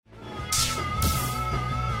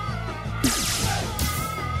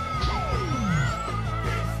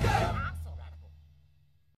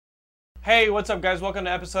Hey, what's up, guys? Welcome to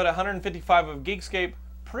episode 155 of Geekscape,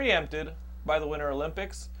 Preempted by the Winter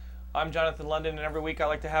Olympics. I'm Jonathan London, and every week I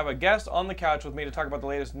like to have a guest on the couch with me to talk about the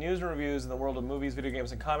latest news and reviews in the world of movies, video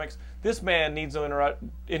games, and comics. This man needs no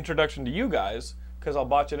introduction to you guys, because I'll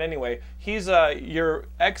botch it anyway. He's your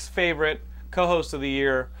ex-favorite co-host of the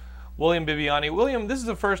year, William Bibbiani. William, this is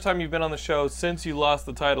the first time you've been on the show since you lost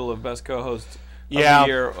the title of best co-host of the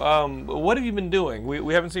year. What have you been doing?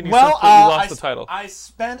 We haven't seen you since you lost the title. I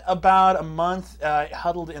spent about a month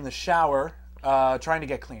huddled in the shower trying to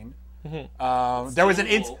get clean. Mm-hmm.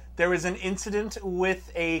 There was an incident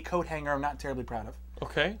with a coat hanger I'm not terribly proud of.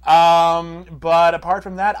 Okay. But apart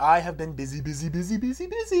from that, I have been busy.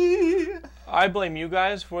 I blame you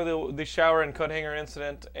guys for the shower and coat hanger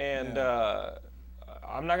incident, and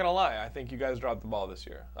I'm not gonna lie, I think you guys dropped the ball this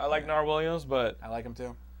year. I like Nar Williams, but I like him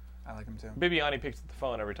too. Bibbiani picks up the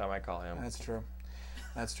phone every time I call him. That's true.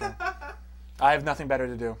 I have nothing better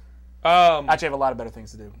to do. Actually, I have a lot of better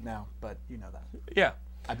things to do now, but you know that. Yeah.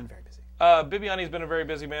 I've been very busy. Bibbiani's been a very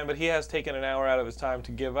busy man, but he has taken an hour out of his time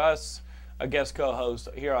to give us a guest co-host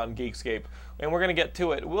here on Geekscape, and we're going to get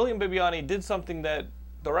to it. William Bibbiani did something that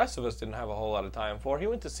the rest of us didn't have a whole lot of time for. He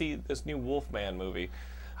went to see this new Wolfman movie.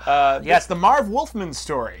 Yes, the Marv Wolfman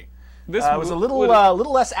story. This was a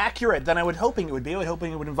little less accurate than I was hoping it would be. I was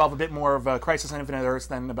hoping it would involve a bit more of Crisis on Infinite Earths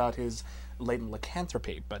than about his latent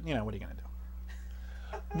lycanthropy. But, you know, what are you going to do?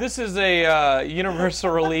 This is a universal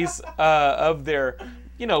release of their,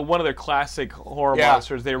 one of their classic horror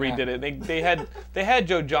monsters. They redid it. They had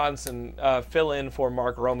Joe Johnson fill in for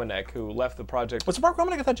Mark Romanek, who left the project. Was it Mark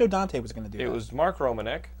Romanek? I thought Joe Dante was going to do that. It was Mark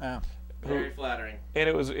Romanek. Oh. Very flattering. And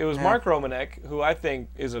it was Mark Romanek, who I think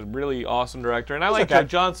is a really awesome director. And I like Joe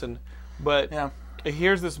Johnson, but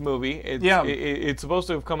here's this movie. It's supposed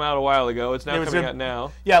to have come out a while ago. It's now coming out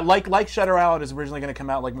now. Yeah, like Shutter Island is originally going to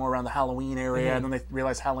come out like more around the Halloween area, and then they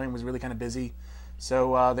realized Halloween was really kind of busy.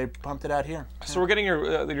 So they pumped it out here. So we're getting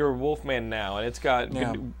your Wolfman now, and it's got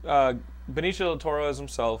Benicio del Toro as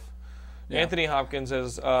himself, Anthony Hopkins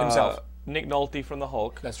as himself, Nick Nolte from The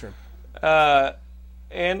Hulk. That's true.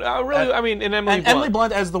 And Emily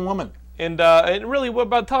Blunt as the woman. And really,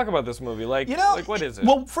 talk about this movie? Like what is it?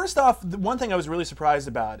 Well, first off, the one thing I was really surprised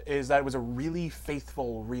about is that it was a really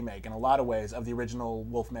faithful remake in a lot of ways of the original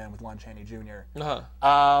Wolfman with Lon Chaney Jr.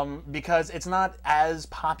 Because it's not as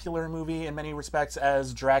popular a movie in many respects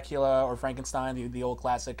as Dracula or Frankenstein, the old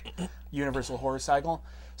classic Universal horror cycle.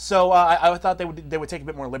 So I thought they would take a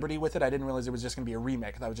bit more liberty with it. I didn't realize it was just going to be a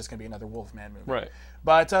remake. I thought it was just going to be another Wolfman movie. Right.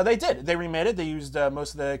 But they did. They remade it. They used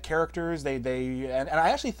most of the characters. And I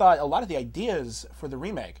actually thought a lot of the ideas for the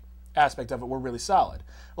remake aspect of it were really solid.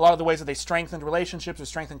 A lot of the ways that they strengthened relationships or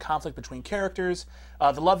strengthened conflict between characters.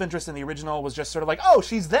 The love interest in the original was just sort of like, oh,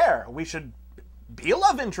 she's there. We should be a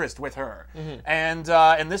love interest with her. Mm-hmm.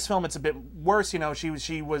 And in this film, it's a bit worse. She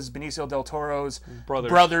was Benicio del Toro's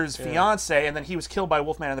brother's fiance, and then he was killed by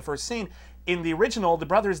Wolfman in the first scene. In the original, the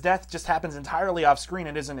brother's death just happens entirely off screen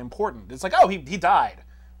and isn't important. It's like, oh, he died.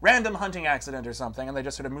 Random hunting accident or something, and they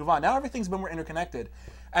just sort of move on. Now everything's been more interconnected.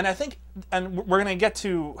 And I think, and we're going to get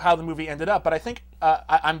to how the movie ended up, but I think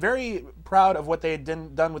I'm very proud of what they had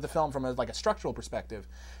done with the film from a structural perspective.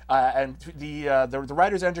 And the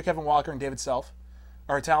writers, Andrew Kevin Walker and David Self,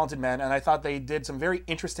 are talented men, and I thought they did some very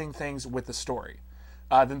interesting things with the story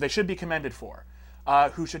that they should be commended for.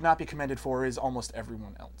 Who should not be commended for is almost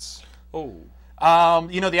everyone else. Oh.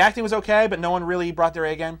 The acting was okay, but no one really brought their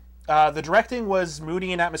A game. The directing was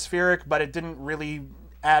moody and atmospheric, but it didn't really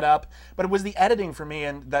add up. But it was the editing for me,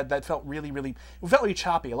 and that felt really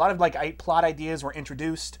choppy. A lot of plot ideas were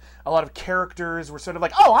introduced. A lot of characters were sort of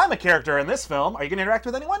like, oh, I'm a character in this film. Are you going to interact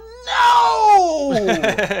with anyone? No!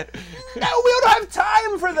 No, we don't have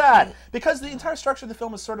time for that! Because the entire structure of the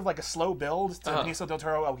film is sort of like a slow build to Benicio del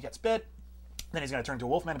Toro. Oh, he gets bit. Then he's going to turn into a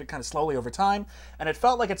Wolfman a bit kind of slowly over time. And it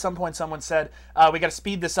felt like at some point someone said, we got to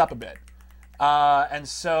speed this up a bit. And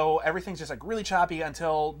so everything's just really choppy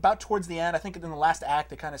until about towards the end. I think in the last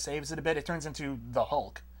act it kind of saves it a bit. It turns into the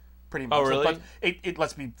Hulk, pretty much. Oh, really? But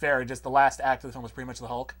let's be fair, just the last act of the film was pretty much the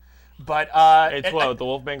Hulk. But the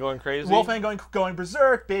Wolfman going crazy? Wolfman going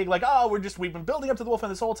berserk, big we've been building up to the Wolfman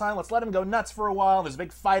this whole time. Let's let him go nuts for a while. There's a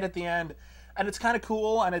big fight at the end, and it's kind of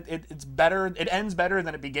cool, and it's better. It ends better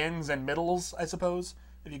than it begins and middles, I suppose,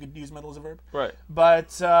 if you could use middle as a verb. Right.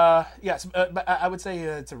 But but I would say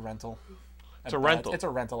it's a rental. It's a rental. It's a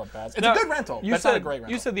rental at best. It's a good rental. It's not a great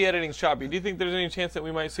rental. You said the editing's choppy. Do you think there's any chance that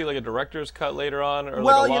we might see a director's cut later on, or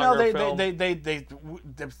well, a longer film? They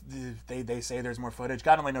say there's more footage.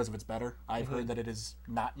 God only knows if it's better. I've heard that it is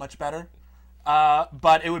not much better.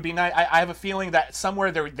 But it would be nice. I have a feeling that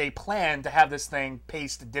somewhere they plan to have this thing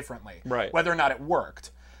paced differently. Right. Whether or not it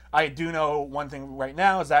worked. I do know one thing right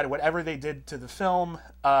now is that whatever they did to the film,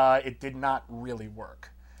 it did not really work.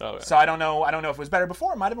 Oh, yeah. So I don't know if it was better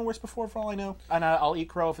before. It might have been worse before, for all I know. And I'll eat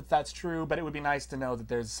crow if that's true. But it would be nice to know that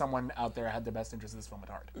there's someone out there who had the best interest of this film at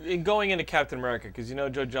heart. In going into Captain America, because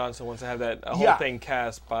Joe Johnson wants to have that whole Yeah. thing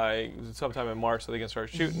cast by sometime in March so they can start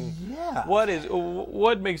shooting. Yeah.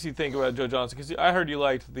 What makes you think about Joe Johnson? Because I heard you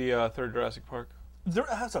liked the third Jurassic Park.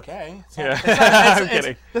 That's okay. Yeah. I'm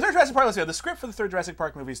kidding. The third Jurassic Park, let's go. The script for the third Jurassic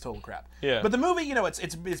Park movie is total crap. Yeah. But the movie,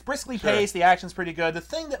 it's briskly paced. The action's pretty good. The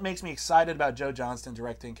thing that makes me excited about Joe Johnston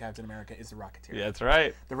directing Captain America is The Rocketeer. Yeah, that's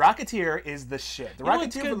right. The Rocketeer is the shit. The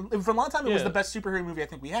Rocketeer, for a long time, it was Yeah. the best superhero movie I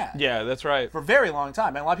think we had. Yeah, that's right. For a very long time.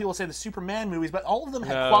 And a lot of people say the Superman movies, but all of them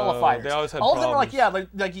had No, qualifiers. they always had all of them were like,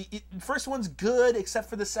 problems. first one's good,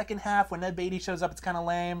 except for the second half when Ned Beatty shows up, it's kind of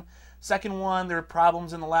lame. Second one, there are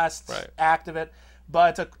problems in the last act of it.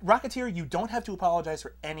 But Rocketeer, you don't have to apologize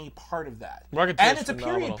for any part of that. Rocketeer's and it's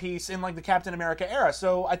phenomenal. a period piece in the Captain America era,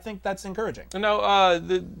 so I think that's encouraging. No,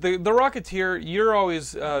 the Rocketeer, you're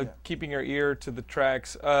always keeping your ear to the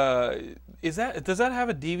tracks. Does that have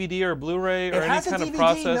a DVD or a Blu-ray or any kind of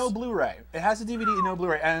process? It has a DVD, no Blu-ray. It has a DVD, no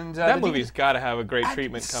Bluray. And that movie's got to have a great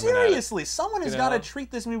treatment coming at it. Seriously, someone has got to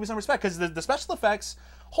treat this movie with some respect, because the special effects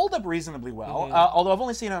hold up reasonably well. Although I've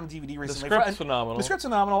only seen it on DVD recently. The script's phenomenal. The script's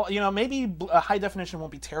phenomenal. Maybe high definition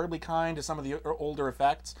won't be terribly kind to some of the older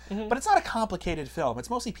effects, but it's not a complicated film. It's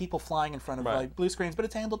mostly people flying in front of blue screens, but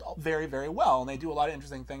it's handled very, very well, and they do a lot of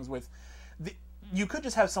interesting things with. You could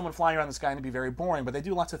just have someone flying around the sky and it'd be very boring, but they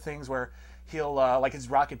do lots of things where he'll his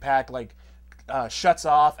rocket pack shuts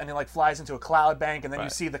off and he flies into a cloud bank, and then you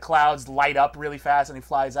see the clouds light up really fast and he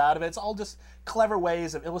flies out of it. It's all just clever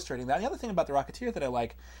ways of illustrating that. The other thing about the Rocketeer that I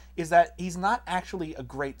like is that he's not actually a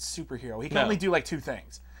great superhero. He can only do two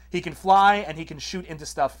things. He can fly and he can shoot into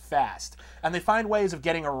stuff fast. And they find ways of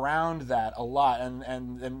getting around that a lot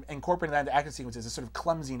and incorporating that into action sequences, a sort of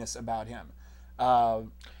clumsiness about him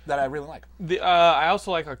that I really like. I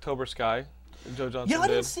also like October Sky. Joe Johnson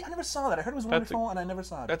I never saw that. I heard it was wonderful, and I never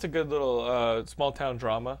saw it. That's a good little small town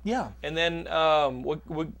drama. Yeah. And then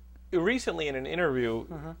recently in an interview,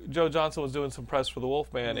 Joe Johnson was doing some press for the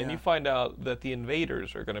Wolfman, and you find out that the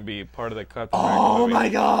Invaders are going to be part of the Captain America movie. Oh my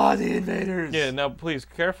God, the Invaders! Yeah. Now, please,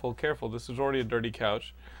 careful. This is already a dirty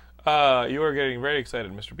couch. You are getting very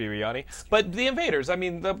excited, Mr. Bibbiani. But the Invaders, I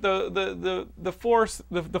mean, the force,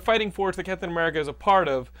 the fighting force that Captain America is a part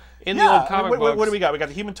of in the old comic books. What do we got? We got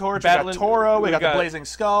the Human Torch, we got Toro, we got the Blazing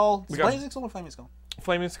Skull. Blazing Skull or Flaming Skull?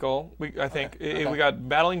 Flaming Skull. I think we got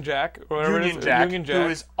Battling Jack, or whatever Union it is. Jack, Union Jack, who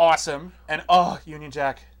is awesome, and Union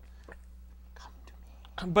Jack.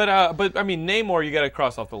 But I mean, Namor, you got to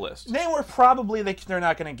cross off the list. Namor probably they're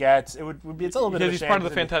not going to get. It would be. It's a little bit of a shame. He's part of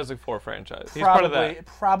the Fantastic Four franchise. He's part of that.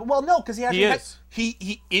 Well, no, because he is.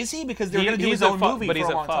 He is he because they're going to do his own movie but for he's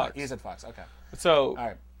a long at Fox. time. He's at Fox. Okay. So all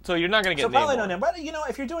right. So you're not going to get Namor. Probably no Namor. But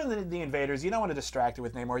if you're doing the Invaders, you don't want to distract it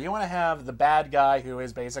with Namor. You want to have the bad guy who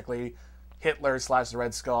is basically Hitler / the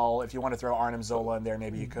Red Skull. If you want to throw Arnim Zola in there,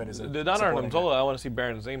 maybe you could as a not Arnim Zola. I want to see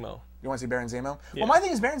Baron Zemo. You want to see Baron Zemo? Yeah. Well, my thing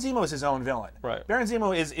is Baron Zemo is his own villain. Right. Baron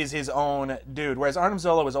Zemo is his own dude, whereas Arnim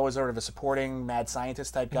Zola was always sort of a supporting mad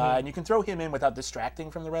scientist type guy, and you can throw him in without distracting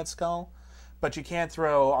from the Red Skull, but you can't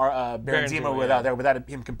throw Baron Zemo without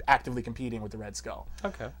him actively competing with the Red Skull.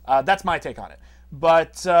 Okay. That's my take on it.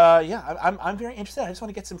 But I'm very interested. I just want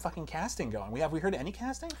to get some fucking casting going. Have we heard any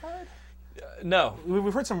casting for it? No.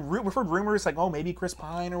 We've heard rumors like, maybe Chris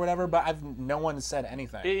Pine or whatever, but no one said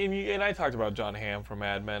anything. And I talked about John Hamm from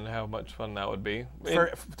Mad Men, how much fun that would be. To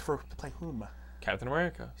play whom? Captain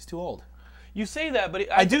America. He's too old. You say that, but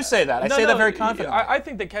I do say that. I say that very confidently. I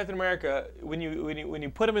think that Captain America, when you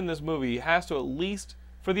put him in this movie, has to at least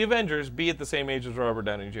for the Avengers be at the same age as Robert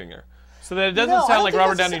Downey Jr. So that it doesn't sound like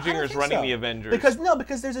Robert Downey Jr. is running the Avengers.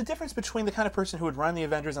 Because there's a difference between the kind of person who would run the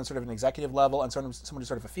Avengers on sort of an executive level and someone who's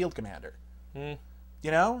sort of a field commander.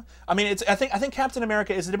 You know? I mean, I think Captain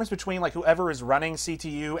America is the difference between whoever is running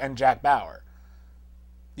CTU and Jack Bauer.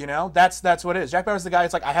 You know? That's what it is. Jack Bauer's the guy.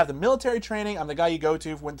 It's I have the military training. I'm the guy you go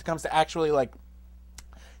to when it comes to actually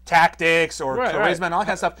tactics or charisma and all that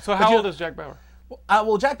kind of stuff. So how old is Jack Bauer?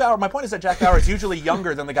 Well, Jack Bauer. My point is that Jack Bauer is usually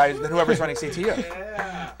younger than whoever's running CTU.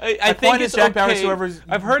 I think it's Jack okay. Bauer's whoever's.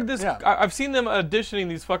 I've heard this. Yeah. I've seen them auditioning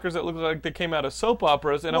these fuckers that look like they came out of soap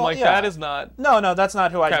operas, and I'm like, that is not. No, that's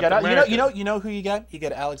not who I get. America. You know who you get? You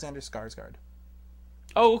get Alexander Skarsgård.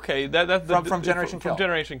 Oh, okay. That's from Generation Kill. From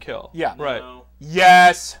Generation Kill. Yeah. Right. No.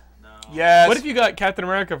 Yes. No. Yes. What if you got Captain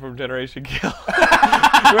America from Generation Kill?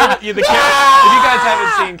 If you guys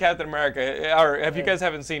haven't seen Captain America, or if you guys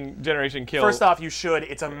haven't seen Generation Kill, first off, you should.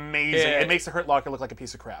 It's amazing. Yeah. It makes the Hurt Locker look like a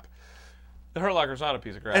piece of crap. The Hurt Locker's not a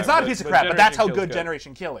piece of crap. It's not a piece of crap, but that's how good Kill's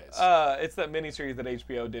Generation Kill is. It's that miniseries that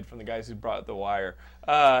HBO did from the guys who brought The Wire,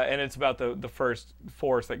 and it's about the first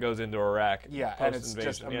force that goes into Iraq. Yeah, and it's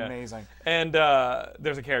just amazing. And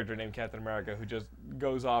there's a character named Captain America who just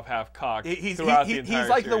goes off half-cocked throughout the entire He's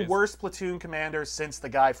like series. the worst platoon commander since the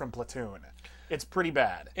guy from Platoon. It's pretty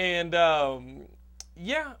bad. And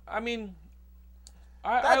yeah, I mean,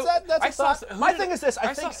 that's a thought. My thing is this: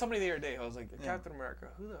 I saw somebody the other day. I was like, Captain America.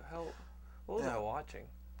 Who the hell? What was I watching?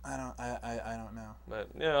 I don't know. But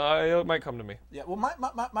it might come to me. Yeah. Well,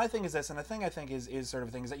 my thing is this, and the thing I think is sort of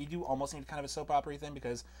a thing is that you do almost need kind of a soap opera thing,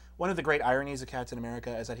 because one of the great ironies of Captain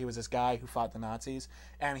America is that he was this guy who fought the Nazis,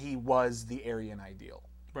 and he was the Aryan ideal.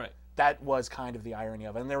 Right. That was kind of the irony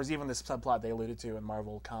of it. And there was even this subplot they alluded to in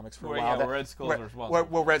Marvel Comics for a while. Yeah, that, where Red Skull's responsible.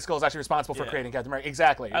 Where Red Skull's actually responsible for creating Captain America.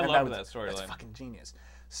 Exactly. I love that storyline. That's fucking genius.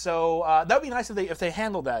 So that would be nice if they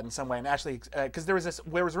handled that in some way and actually, because there was a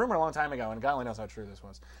rumor a long time ago, and God only knows how true this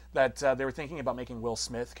was, that they were thinking about making Will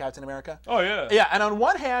Smith Captain America. Oh yeah. Yeah, and on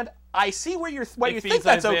one hand, I see why you think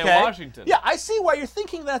that's Isaiah okay. Washington. Yeah, I see why you're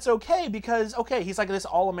thinking that's okay, because he's like this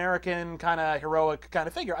all-American kind of heroic kind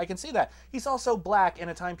of figure. I can see that. He's also black in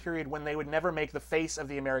a time period when they would never make the face of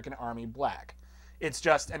the American army black. It's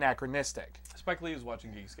just anachronistic. Spike Lee is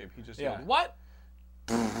watching Geekscape. He just yelled, "What?"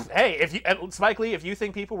 Hey, Spike Lee, if you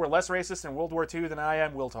think people were less racist in World War II than I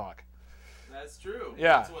am, we'll talk. That's true.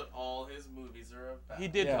 Yeah. That's what all his movies are about. He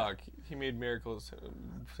did talk. He made Miracles,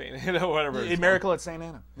 Saint Anna, whatever. Miracle at St.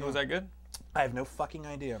 Anna. Yeah. Was that good? I have no fucking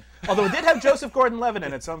idea. Although it did have Joseph Gordon-Levitt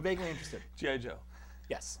in it, so I'm vaguely interested. G.I. Joe.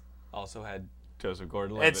 Yes. Also had Joseph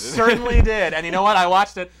Gordon-Levitt. It certainly did. And you know what? I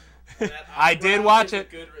watched it. I did watch it.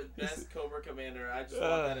 Best Cobra Commander. I just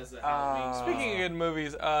want that as a Halloween. Speaking of good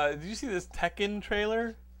movies, did you see this Tekken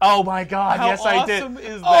trailer? Oh my God! How yes, I did. awesome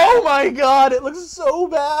is that? Oh my God! It looks so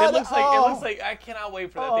bad. It looks like I cannot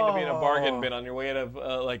wait for that thing to be in a bargain bin on your way out of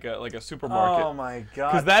like a supermarket. Oh my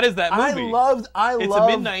God! Because that is that movie. It's a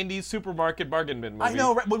mid-90s supermarket bargain bin movie. I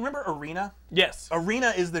know. Remember Arena? Yes.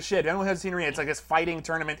 Arena is the shit. Anyone who hasn't seen Arena? It's like this fighting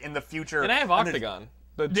tournament in the future. And I have Octagon.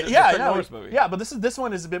 The Norris movie. Yeah, but this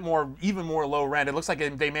one is a bit more, even more low rent. It looks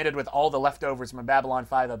like they made it with all the leftovers from a Babylon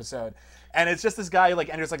 5 episode, and it's just this guy who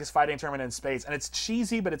enters like his fighting tournament in space, and it's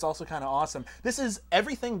cheesy, but it's also kind of awesome. This is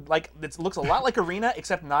everything it looks a lot like Arena,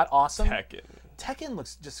 except not awesome. Tekken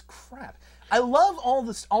looks just crap. I love all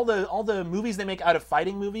the movies they make out of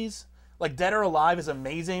fighting movies. Like Dead or Alive is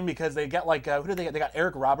amazing because they get who do they get? They got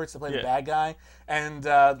Eric Roberts to play the bad guy, and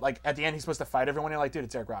at the end he's supposed to fight everyone. You're like, dude,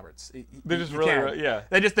 it's Eric Roberts. They're just really.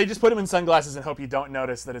 They just put him in sunglasses and hope you don't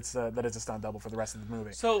notice that it's a stunt double for the rest of the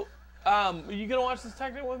movie. So, you gonna watch this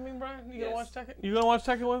Tekken with me, Brian? You gonna watch Tekken? You gonna watch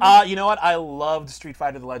Tekken with me? You know what? I loved Street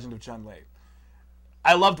Fighter: The Legend of Chun-Li.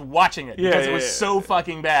 I loved watching it because it was so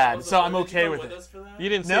fucking bad. So I'm okay with it. You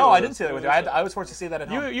didn't see it? No, I didn't see it with you. I was forced to see that at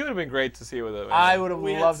home. You would have been great to see it with it. I would have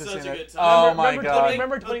loved to see it. Oh my God!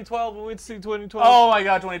 Remember 2012 when we went to see 2012? Oh my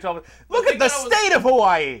God, 2012! Look at the state of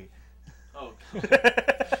Hawaii. Oh.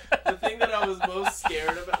 The thing that I was most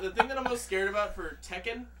scared about. The thing that I'm most scared about for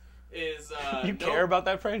Tekken is. You care about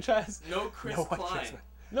that franchise? No Chris Klein.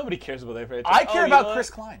 Nobody cares about that franchise. I care about Chris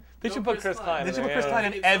Klein. They should put Chris Klein. They should put Chris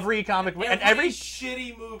Klein in every comic book. Every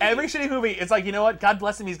shitty movie. Every shitty movie. It's like, you know what? God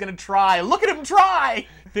bless him. He's going to try. Look at him try.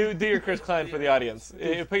 Do your Chris Klein for the audience.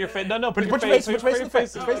 Put your face. No. Put your face. Put your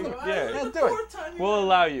face. Yeah, do it. We'll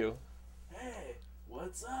allow you. Hey,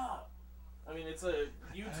 what's up? I mean, it's a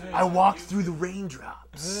YouTube. I walked through the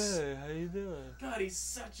raindrops. Hey, how you doing? God, he's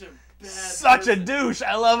such a bad Such a douche.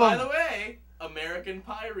 I love him. By the way, American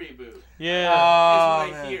Pie reboot. Yeah.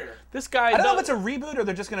 Is what I hear. This guy. I don't know if it's a reboot or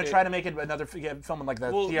they're just going to try to make it another film in like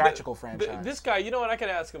the theatrical franchise. This guy, you know what? I could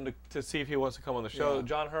ask him to see if he wants to come on the show. Yeah.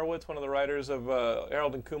 John Hurwitz, one of the writers of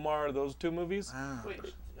Harold and Kumar, those two movies. Wait,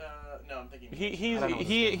 no, I'm thinking.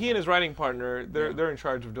 He and his writing partner, they're in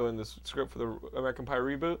charge of doing this script for the American Pie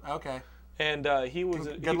reboot. Okay. And he was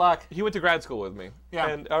good luck. He went to grad school with me.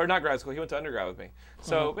 Yeah. Or not grad school. He went to undergrad with me.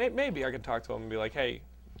 So maybe I could talk to him and be like, hey,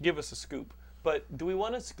 give us a scoop. But do we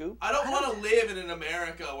want a scoop? I don't want to live in an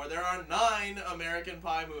America where there are 9 American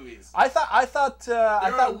Pie movies. I thought there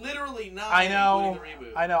are literally 9. I know. The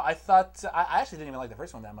reboot. I know. I thought I actually didn't even like the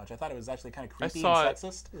first one that much. I thought it was actually kind of creepy and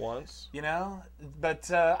sexist. It once. You know,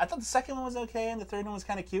 but I thought the second one was okay and the third one was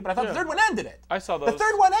kind of cute. But I thought the third one ended it. I saw those. The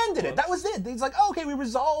third one ended it. That was it. He's like, oh, okay, we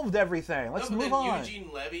resolved everything. Let's move on.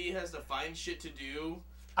 Eugene Levy has to find shit to do.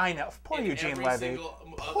 I know. Poor Eugene Levy.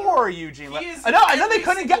 Poor Eugene Levy. I know they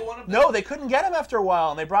couldn't get. No, they couldn't get him after a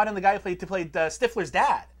while, and they brought in the guy who played Stifler's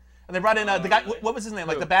dad. And they brought in the guy. What was his name?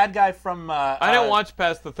 Like the bad guy from. I didn't watch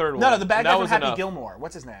past the third one. No, the bad guy from Happy Gilmore.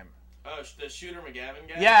 What's his name? Oh, the Shooter McGavin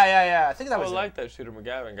guy? Yeah. I think that I was it. like that Shooter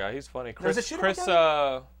McGavin guy. He's funny. Was Chris, it Shooter Chris,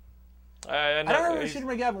 McGavin? I I don't remember Shooter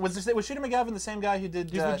McGavin. Was Shooter McGavin the same guy who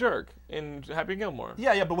did... He's the jerk in Happy Gilmore.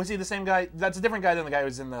 Yeah, but was he the same guy? That's a different guy than the guy who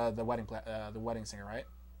was in the wedding singer, right?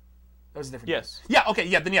 That was a different Yes. guy. Yeah, okay,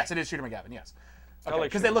 then yes, it is Shooter McGavin, yes. Okay,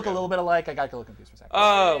 like because they Shooter look a McGavin. little bit alike. I got a little confused for a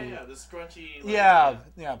second. Yeah, the scrunchy... Like, yeah.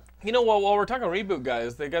 You know, while we're talking reboot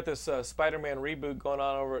guys, they got this Spider-Man reboot going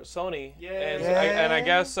on over at Sony. Yay. And I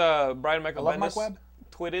guess Brian Michael I love Mark Bendis Webb.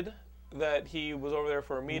 tweeted that he was over there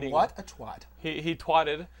for a meeting. What a twat. He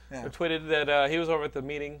twatted, Yeah. or tweeted that he was over at the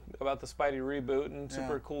meeting about the Spidey reboot and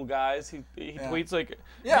super cool guys. He tweets like,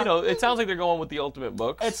 you know, it sounds like they're going with the Ultimate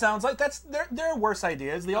books. It sounds like there are worse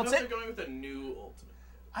ideas. I don't know if they're going with a new Ultimate.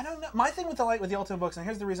 I don't know. My thing with the Ultimate books, and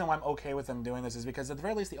here's the reason why I'm okay with them doing this, is because at the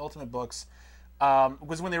very least, the Ultimate books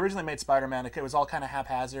was when they originally made Spider-Man. It was all kind of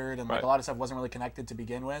haphazard, and like a lot of stuff wasn't really connected to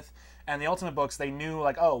begin with. And the Ultimate books, they knew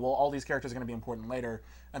like, oh, well, all these characters are going to be important later,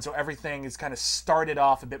 and so everything is kind of started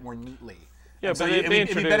off a bit more neatly. Yeah, and so but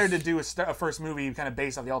it'd be better to do a first movie kind of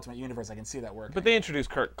based off the Ultimate Universe. I can see that working. But they introduced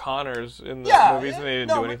Kirk Connors in the movies, and they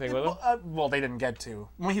didn't do anything with him. Well, they didn't get to.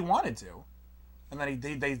 Well, he wanted to. And then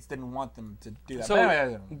they didn't want them to do that. So,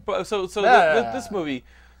 this movie,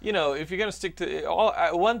 you know, if you're gonna stick to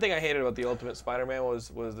one thing I hated about the Ultimate Spider-Man was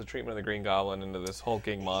the treatment of the Green Goblin into this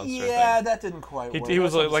hulking monster. Yeah, thing. that didn't quite work. He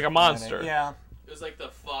was like a monster. Yeah. It was like the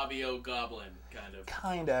Fabio Goblin, kind of.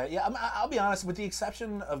 Kinda. Yeah. I'll be honest. With the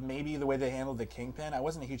exception of maybe the way they handled the Kingpin, I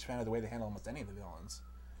wasn't a huge fan of the way they handled almost any of the villains.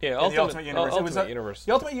 Yeah, the Ultimate Universe. Ultimate Universe.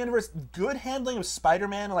 The Ultimate Universe, good handling of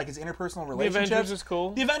Spider-Man and like his interpersonal relationships. The Avengers is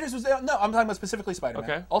cool. The Avengers was no. I'm talking about specifically Spider-Man.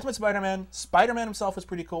 Okay. Ultimate Spider-Man. Spider-Man himself was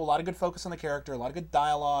pretty cool. A lot of good focus on the character. A lot of good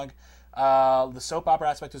dialogue. The soap opera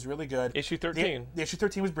aspect was really good. Issue 13. The issue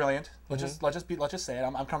 13 was brilliant. Let's just say it.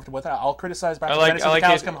 I'm comfortable with it. I'll criticize Brian I Bendis like the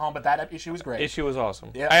cows it. come home, but that issue was great. Issue was awesome.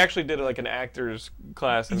 Yeah. I actually did like an actors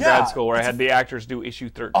class in grad school where I had the actors do issue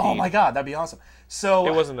 13. Oh my god, that'd be awesome. So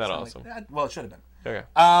it wasn't that awesome. Well, it should have been. Okay.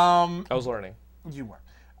 I was learning. You were.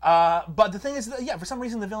 But the thing is, that, for some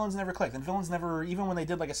reason, the villains never clicked. And villains never, even when they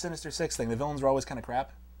did like a Sinister Six thing, the villains were always kind of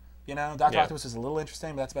crap. You know, Dr. Octopus is a little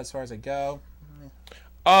interesting, but that's about as far as I go.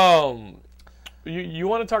 You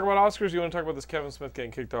want to talk about Oscars? Or you want to talk about this Kevin Smith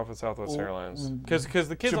getting kicked off at Southwest Airlines? Because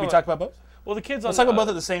the kids. Should we talk about both? Well, the kids. Let's talk about both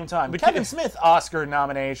at the same time. Kevin Smith Oscar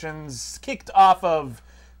nominations kicked off of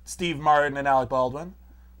Steve Martin and Alec Baldwin.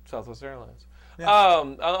 Southwest Airlines. Yeah.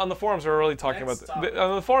 On the forums, are really talking about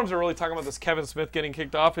this Kevin Smith getting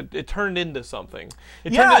kicked off. It turned into something.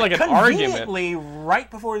 It turned into like an argument. Conveniently, right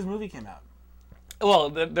before his movie came out. Well,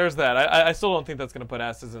 there's that. I still don't think that's going to put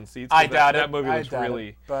asses in seats. I doubt it. That movie was really.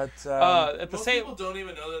 It. But at the most same. people don't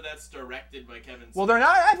even know that that's directed by Kevin Smith. Well, they're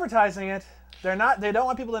not advertising it. They're not. They don't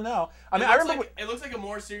want people to know. I mean, I remember. It looks like a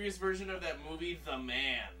more serious version of that movie, The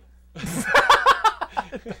Man.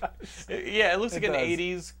 Yeah, it looks like an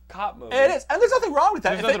 80s cop movie. It is, and there's nothing wrong with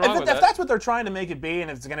that. If that. that's what they're trying to make it be, and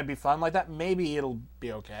it's going to be fun like that, maybe it'll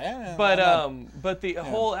be okay. But the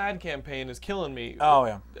whole ad campaign is killing me. Oh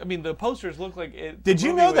yeah. I mean, the posters look like it. Did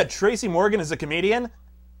you know that Tracy Morgan is a comedian?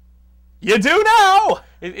 You do now.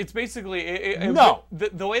 It's basically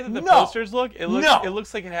the way that the No. posters look. It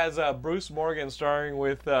looks like it has Bruce Morgan starring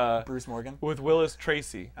with Bruce Morgan with Willis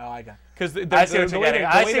Tracy. Oh, I got. Because I see what you're getting.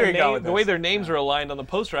 I see where you're going with the way this. their names are aligned on the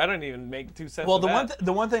poster, I don't even make 2 cents. Well, of that.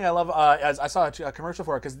 the one thing I love, as I saw a commercial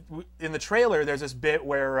for it, because in the trailer there's this bit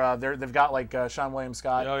where they've got like Sean William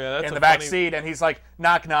Scott that's in a the back funny- seat, and he's like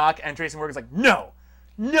knock knock, and Tracy Morgan's like no,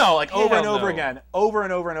 like over and over again, over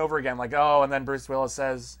and over and over again, like oh, and then Bruce Willis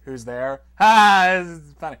says who's there?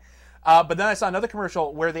 It's funny. But then I saw another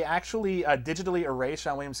commercial where they actually digitally erased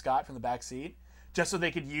Sean William Scott from the back seat, just so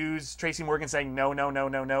they could use Tracy Morgan saying no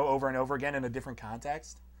over and over again in a different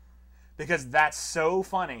context, because that's so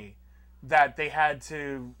funny that they had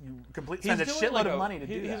to spend a shitload of money to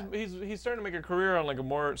do that. He's starting to make a career on like a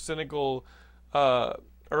more cynical,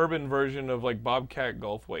 urban version of like Bobcat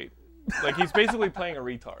Goldthwait. Like he's basically playing a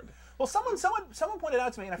retard. Well, someone pointed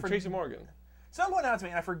out to me, and I forget. Tracy Morgan. Someone pointed out to me,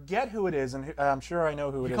 and I forget who it is, and I'm sure I know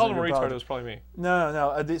who it is. If you called him a retard, it was probably me.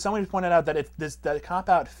 No. Someone pointed out that the Cop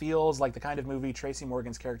Out feels like the kind of movie Tracy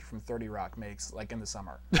Morgan's character from 30 Rock makes, like in the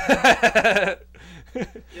summer. You're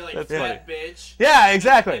like fat bitch. Yeah,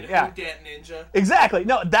 exactly. And yeah. Who Dat Ninja. Exactly.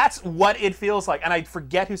 No, that's what it feels like, and I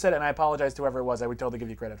forget who said it, and I apologize to whoever it was. I would totally give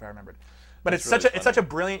you credit if I remembered. But it's such a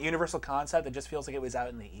brilliant universal concept that just feels like it was out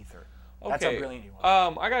in the ether. Okay. That's how brilliant you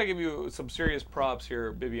are. I gotta give you some serious props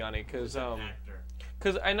here, Bibbiani,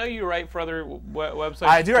 because I know you write for other websites.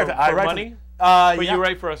 I do for write money, but you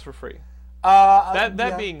write for us for free.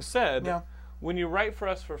 Being said, when you write for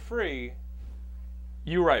us for free,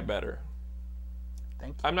 you write better.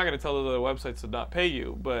 Thank you. I'm not going to tell those other websites to not pay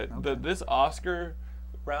you, but this Oscar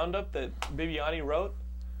roundup that Bibbiani wrote,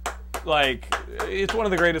 like, it's one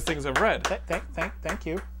of the greatest things I've read. Thank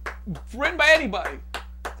you. Written by anybody.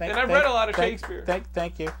 And I've read a lot of Shakespeare.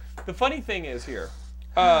 Thank you. The funny thing is here,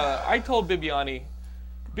 I told Bibbiani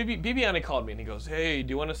called me and he goes, "Hey, do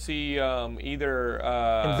you want to see either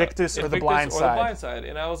Invictus or The Blind Side?" The Blind Side.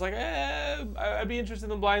 And I was like, I'd be interested in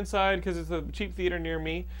The Blind Side because it's a cheap theater near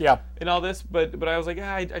me. Yeah. And all this, but I was like,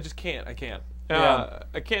 I just can't. I can't.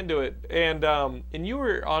 I can't do it. And you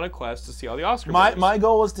were on a quest to see all the Oscar movies. My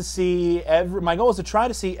goal was to see try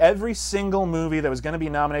to see every single movie that was going to be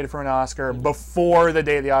nominated for an Oscar before the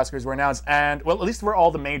day the Oscars were announced, and at least for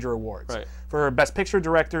all the major awards. Right. For Best Picture,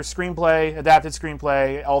 Director, Screenplay, Adapted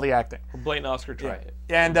Screenplay, all the acting. Blatant Oscar try.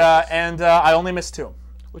 And I only missed 2.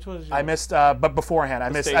 Which one did you? I missed, but beforehand, I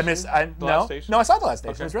The missed. Last Station? No, I saw The Last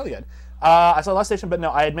Station. Okay. It was really good. I saw The Last Station, but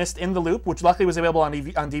no, I had missed In the Loop, which luckily was available on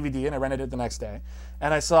DVD, and I rented it the next day.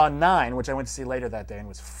 And I saw 9, which I went to see later that day, and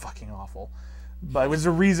was fucking awful. But it was the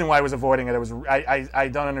reason why I was avoiding it. I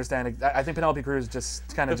don't understand it. I think Penelope Cruz just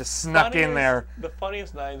kind of snuck in there. The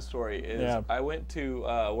funniest 9 story is I went to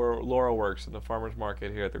where Laura works in the farmer's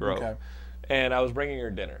market here at the Grove, and I was bringing her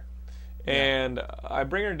dinner. And I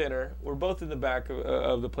bring her dinner. We're both in the back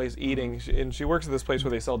of the place eating, and she works at this place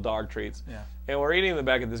where they sell dog treats. Yeah. And we're eating in the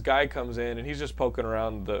back, and this guy comes in, and he's just poking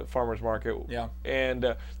around the farmer's market. Yeah.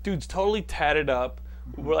 And dude's totally tatted up.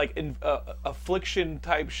 We're like in affliction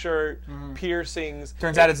type shirt, piercings.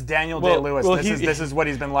 Turns out it's Daniel Day-Lewis. This is what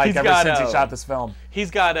he's been like ever since he shot this film. He's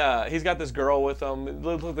got this girl with him. It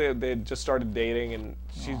looks like they just started dating, and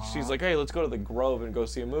she's like, "Hey, let's go to the Grove and go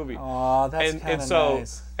see a movie." Oh, that's kind of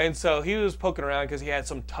nice. And so he was poking around because he had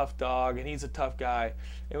some tough dog, and he's a tough guy.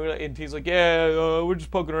 And he's like, "Yeah, we're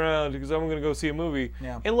just poking around because I'm gonna go see a movie."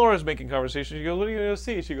 Yeah. And Laura's making conversation. She goes, "What are you gonna go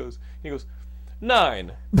see?" He goes,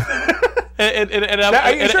 9.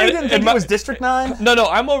 Are you sure you didn't think it was District 9? No,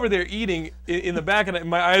 I'm over there eating in the back, and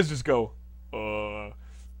my eyes just go, and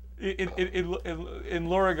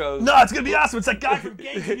Laura goes, "No, it's gonna be awesome. It's that guy from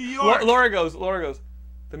Gangs of New York." Laura goes,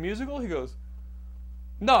 "The musical?" He goes,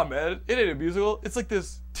 "Nah, man, it ain't a musical. It's like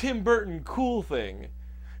this Tim Burton cool thing.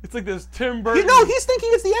 It's like this Tim Burton." He's thinking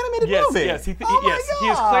it's the animated movie. Yes, he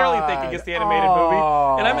is clearly thinking it's the animated movie.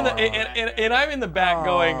 And I'm in the back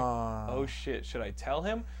going, "Oh shit, should I tell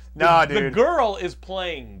him?" No, dude. The girl is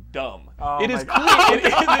playing dumb. Oh, it is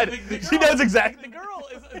clear. She knows exactly. The girl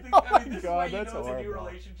is. This God, is why that's it's a new horrible.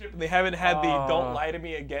 relationship, and they haven't had the "don't lie to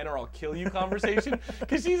me again or I'll kill you" conversation.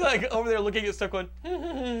 Because she's like over there looking at stuff, going,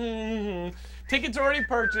 "Tickets already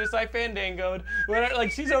purchased. I fandangoed."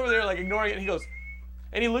 Like she's over there like ignoring it. And he goes,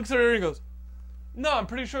 and he looks at her and he goes, "No, I'm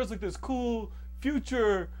pretty sure it's like this cool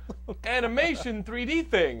future animation 3D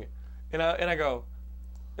thing." And I go,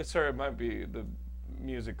 "Sir, it might be the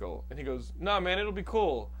musical." And he goes, "No, man, it'll be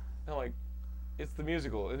cool." And I'm like, "It's the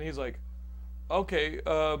musical." And he's like, "Okay,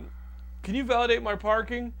 can you validate my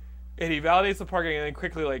parking?" And he validates the parking and then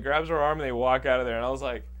quickly like grabs her arm and they walk out of there. And I was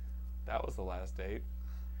like, that was the last date.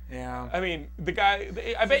 Yeah. I mean, the guy.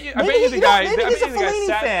 I bet you the guy. Maybe he's a Fellini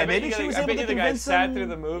sat. fan. I bet Maybe she was able to the guy convince sat him. through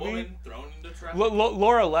the movie. Woman thrown into traffic.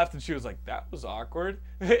 Laura left and she was like, "That was awkward."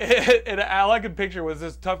 And all I could picture was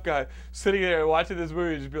this tough guy sitting there watching this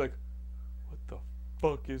movie and just be like, "What the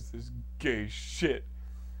fuck is this gay shit?"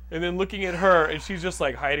 And then looking at her and she's just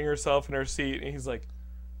like hiding herself in her seat and he's like,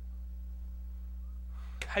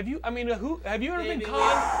 have you ever been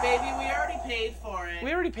conned? Baby, we already paid for it.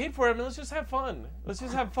 We already paid for it. I mean, let's just have fun.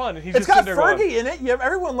 And he's It's just got sitting there Fergie going, in it.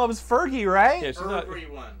 Everyone loves Fergie, right? Yeah,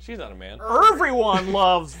 Everyone. she's not a man. Everyone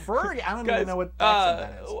loves Fergie. I don't even know what accent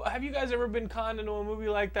that is. Have you guys ever been conned into a movie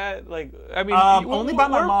like that? Like, I mean, only by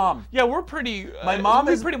my mom. Yeah, we're pretty. My mom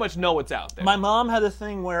we pretty much know what's out there. My mom had a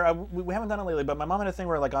thing where we haven't done it lately, but my mom had a thing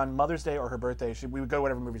where, like, on Mother's Day or her birthday, we would go to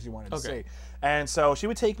whatever movie she wanted to see, and so she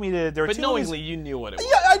would take me to. There were but two knowingly, movies, you knew what it was.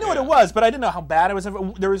 Yeah, I knew what it was, but I didn't know how bad it was.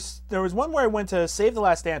 There was one where I went to Save the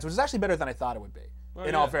Last Dance, which is actually better than I thought it would be.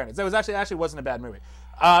 In all fairness, it was actually wasn't a bad movie.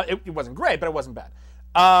 It wasn't great, but it wasn't bad.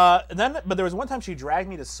 But there was one time she dragged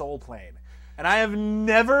me to Soul Plane, and I have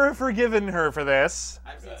never forgiven her for this.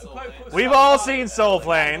 I've seen Soul Plane. We've all seen Soul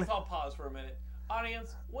Plane. I'll pause for a minute.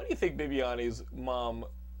 Audience, what do you think Bibbiani's mom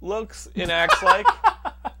looks and acts like?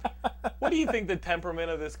 What do you think the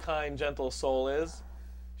temperament of this kind, gentle soul is?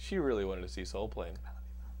 She really wanted to see Soul Plane.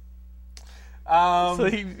 So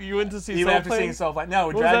you went to see Soul Plane? After seeing Soul Plane. No,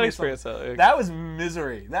 what was that experience like? That was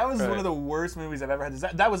misery. That was one of the worst movies I've ever had.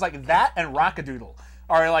 That was like that and Rockadoodle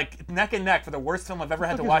are like neck and neck for the worst film I've ever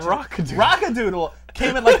had to watch. Rockadoodle? Rockadoodle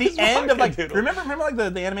came at like the end of like remember like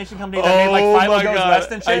the animation company that made like Philo Goes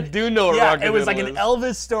West and shit. I do know what Rockadoodle it was like is. an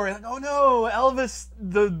Elvis story. Like, oh no, Elvis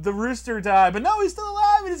the rooster died, but no, he's still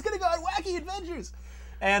alive and he's gonna go on wacky adventures.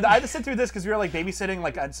 And I had to sit through this because we were like babysitting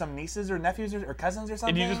like some nieces or nephews or cousins or something.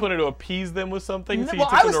 And you just wanted to appease them with something, so you Well,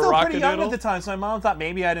 took I was them to still pretty young Rockadoodle? at the time, so my mom thought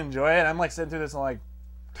maybe I'd enjoy it. And I'm like sitting through this and like,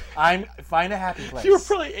 find a happy place. You were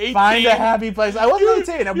probably 18. Find a happy place. I wasn't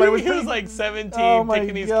 18, but it was He was pretty... like 17, Oh my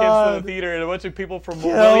taking these kids God. to the theater, and a bunch of people from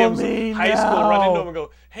Kill Williams me High School now. run into him and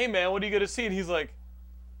go, "Hey man, what are you gonna see?" And he's like,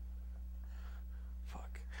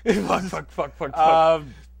 "Fuck."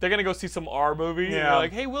 They're gonna go see some R movie. And Yeah. you're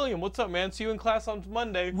like, "Hey William, what's up, man? See you in class on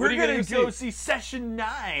Monday. What We're are you gonna go go see Session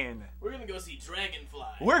 9. We're gonna go see Dragonfly.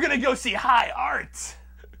 We're gonna go see High Art.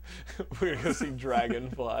 We're gonna go see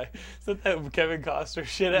Dragonfly." Is that Kevin Costner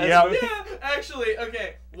shit ass Yeah. movie? Yeah, actually,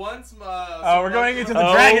 okay. Once Oh, we're going into the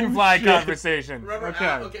Oh, Dragonfly shit. conversation. Remember,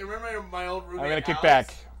 Okay. remember my old roommate I'm gonna kick Alex?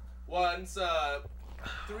 back. Once,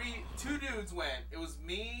 two dudes went. It was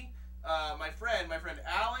me, my friend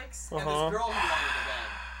Alex, and this girl who wanted to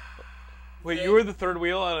bang. Wait, you were the third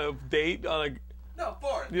wheel on a date on a. No,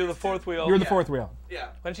 fourth. You're the fourth wheel. You're the fourth wheel. Yeah,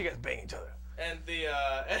 Why don't you guys bang each other? and the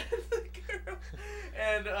girl,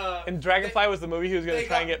 and And Dragonfly was the movie he was gonna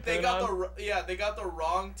try and get they paid got on. they got the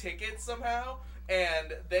wrong ticket somehow,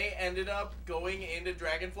 and they ended up going into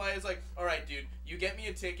Dragonfly. It's like, all right, dude, you get me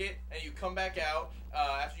a ticket, and you come back out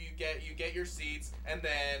after you get your seats, and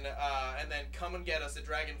then come and get us at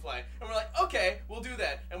Dragonfly. And we're like, okay, we'll do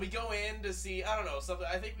that. And we go in to see, I don't know, something.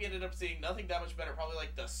 I think we ended up seeing nothing that much better, probably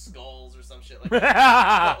like the Skulls or some shit like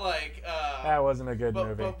that. But like, That wasn't a good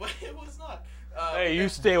movie. but it was not. Hey, you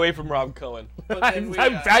stay away from Rob Cohen. But then we,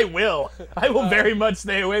 I will. I will very much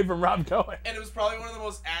stay away from Rob Cohen. and it was probably one of the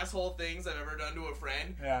most asshole things I've ever done to a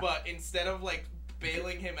friend. Yeah. But instead of like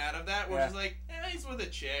bailing him out of that, we're Yeah. just like, he's with a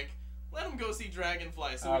chick. Let him go see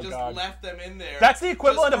Dragonfly. So Oh, we just God. left them in there. That's the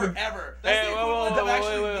equivalent just of a- forever. That's Hey, the whoa, equivalent whoa, of whoa,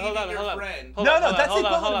 actually wait, hold leaving on, your hold on. friend. Hold No, on, no, hold that's on, the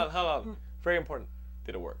hold equivalent. on. Very important.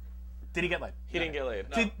 Did it work? Did he get laid? He didn't get laid.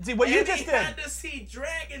 No. See, what you And just he did. had to see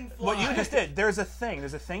Dragonfly. What you just did. There's a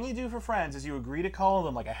thing you do for friends is you agree to call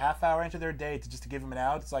them like a half hour into their date to give them an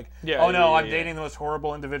out. It's like, Yeah, oh no, yeah, I'm yeah. dating the most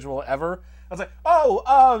horrible individual ever. I was like,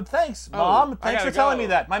 oh, thanks, mom. I Thanks for gotta telling go. me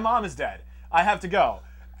that. My mom is dead. I have to go.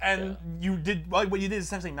 And you did what you did is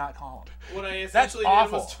essentially not call him. What I That's essentially did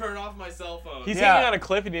awful. was turn off my cell phone. He's Yeah. hanging on a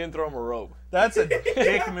cliff and you didn't throw him a rope. That's a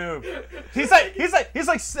dick move. He's like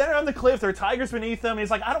sitting on the cliff. There are tigers beneath him. He's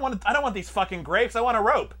like, I don't want these fucking grapes. I want a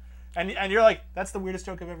rope. And you're like, that's the weirdest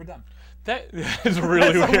joke I've ever done. That is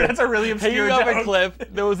really weird. That's a really obscure Hanging off a joke.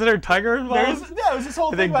 cliff. Was there a tiger involved? It was this whole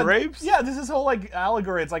Are thing they about grapes? Yeah, there's this whole like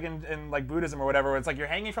allegory. It's like in like Buddhism or whatever. Where it's like you're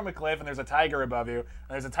hanging from a cliff and there's a tiger above you and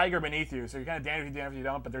there's a tiger beneath you. So you're kind of damned if you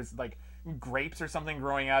don't. But there's like grapes or something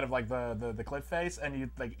growing out of like the cliff face, and you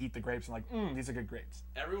like eat the grapes and like, these are good grapes.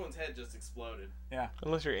 Everyone's head just exploded. Yeah.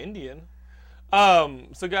 Unless you're Indian.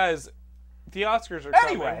 So guys, the Oscars are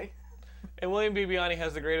coming. Anyway, And William Bibbiani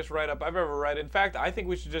has the greatest write-up I've ever read. In fact, I think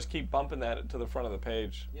we should just keep bumping that to the front of the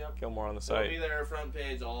page. Yep. Gilmore on the It'll be site. there front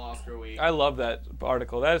page all Oscar week. I love that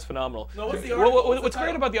article. That is phenomenal. No, what's the article? What's the What's great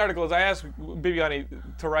title? about the article is I asked Bibbiani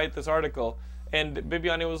to write this article, and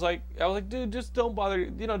Bibbiani was like, I was like, dude, just don't bother,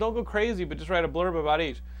 don't go crazy, but just write a blurb about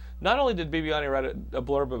each. Not only did Bibbiani write a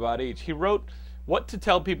blurb about each, he wrote what to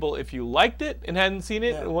tell people if you liked it and hadn't seen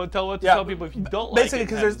it, and what to tell people if you don't like it. basically, and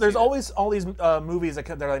because hadn't there's seen it. always all these movies that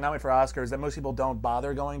they're like nominated for Oscars that most people don't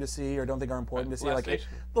bother going to see or don't think are important to see, Last like Station.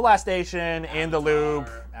 The Last Station, In the Loop,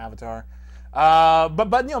 Avatar.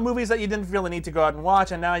 But movies that you didn't feel the need to go out and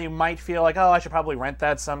watch, and now you might feel like, oh, I should probably rent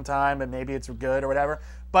that sometime, and maybe it's good or whatever.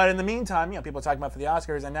 But in the meantime, people are talking about for the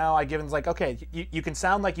Oscars, and now I give it's like, okay, you can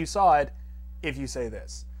sound like you saw it if you say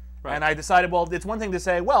this. Right. And I decided, well, it's one thing to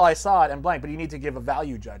say, well, I saw it and blank, but you need to give a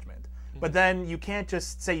value judgment. But then you can't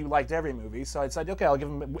just say you liked every movie. So I decided, okay, I'll give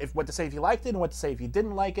them what to say if you liked it and what to say if you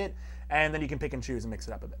didn't like it, and then you can pick and choose and mix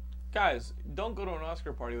it up a bit. Guys, don't go to an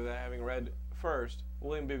Oscar party without having read first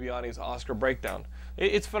William Bibbiani's Oscar breakdown.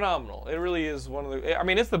 It's phenomenal. It really is one of the. I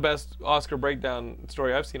mean, it's the best Oscar breakdown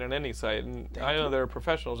story I've seen on any site, and I know there are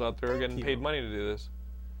professionals out there getting paid money to do this.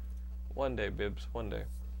 One day, Bibbs. One day.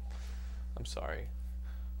 I'm sorry.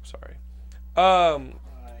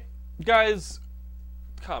 Guys,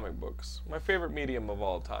 comic books, my favorite medium of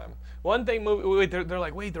all time. One thing, they're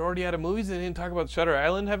like, wait, they're already out of movies. They didn't talk about Shutter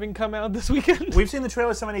Island having come out this weekend. We've seen the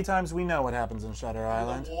trailer so many times, we know what happens in Shutter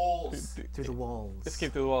Island. Walls. Through the walls.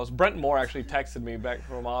 Escape through the walls. Brent Moore actually texted me back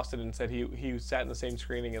from Austin and said he sat in the same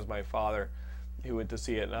screening as my father, who went to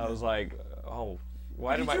see it, and I was like, oh,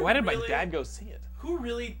 why did my really- dad go see it? Who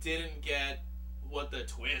really didn't get what the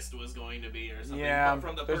twist was going to be or something. Yeah.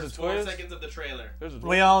 From the There's first a 4 twist? seconds of the trailer.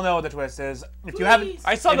 We all know what the twist is. If you haven't,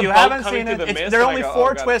 I saw if the you boat haven't coming seen through it, the mist, there are and I only go,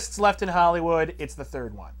 4 oh, God. twists left in Hollywood. It's the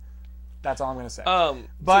 3rd one. That's all I'm going to say.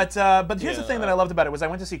 But here's the thing that I loved about it was I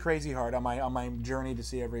went to see Crazy Heart on my journey to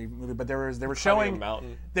see every movie. But they were showing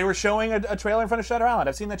a trailer in front of Shutter Island.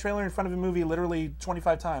 I've seen that trailer in front of a movie literally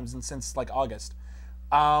 25 times and since like August.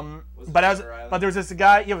 But there was this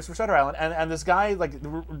guy. Yeah, it was for Shutter Island, and this guy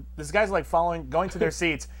this guy's like going to their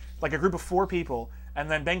seats, like a group of 4 people. And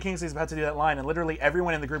then Ben Kingsley's about to do that line, and literally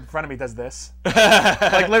everyone in the group in front of me does this,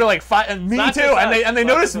 like literally like 5, and me too, and they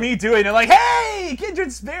notice me doing it. They're like, "Hey, kindred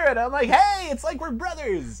spirit!" I'm like, "Hey, it's like we're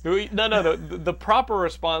brothers." No. The proper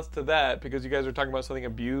response to that, because you guys are talking about something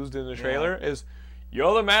abused in the trailer, is,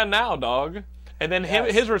 "You're the man now, dog." And then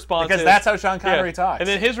his response because that's how Sean Connery talks. And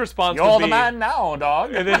then his response "You're would be, the man now,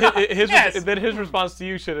 dog." And then his response to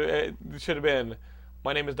you should have been,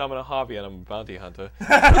 "My name is Domino Javi, and I'm a bounty hunter."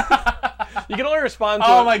 You can only respond to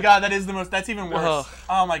Oh my god, that's even worse.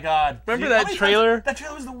 Oh my god. Remember that trailer? That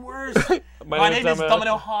trailer was the worst. My name is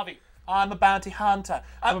Domino Javi. I'm a bounty hunter.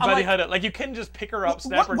 I'm a bounty hunter. Like, you couldn't just pick her up,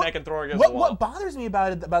 snap her neck, and throw her against the wall. What bothers me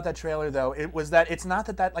about that trailer, though, it was that it's not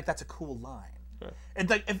that that's a cool line. It's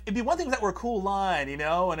like, it'd be one thing if that were a cool line, you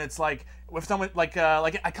know, and it's like, if someone, like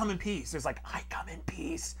I come in peace, there's like, I come in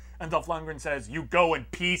peace. And Dolph Lundgren says, "You go in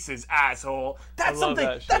pieces, asshole." That's something.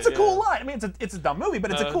 That's a cool line. I mean, it's a dumb movie,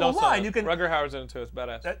 but it's a cool line. You can. Rutger Hauer's in it too. It's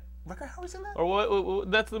badass. Rutger Hauer's in that? Or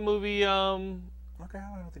what? That's the movie. Rutger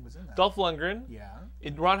Hauer, I don't think was in that. Dolph Lundgren. Yeah.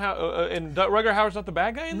 And Rutger Hauer's not the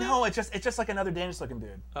bad guy in there? No, it's just like another Danish-looking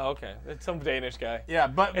dude. Oh, okay. It's some Danish guy. Yeah,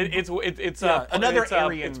 but it's another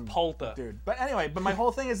Aryan It's Polta. dude. But anyway, my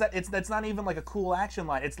whole thing is that that's not even like a cool action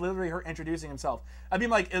line. It's literally her introducing himself. It'd be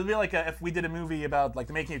like if we did a movie about like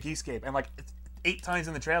the making of Geekscape, and like 8 times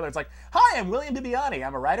in the trailer, it's like, "Hi, I'm William Bibbiani.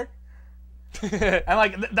 I'm a writer." And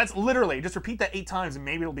like that's literally just repeat that 8 times, and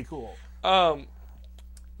maybe it'll be cool.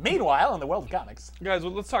 Meanwhile, in the world of comics, guys,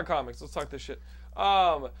 let's talk comics. Let's talk this shit.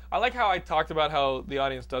 I like how I talked about how the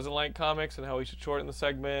audience doesn't like comics and how we should shorten the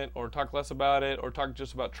segment or talk less about it or talk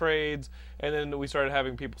just about trades. And then we started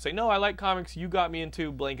having people say, "No, I like comics. You got me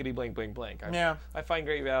into blankety blank blank blank." I find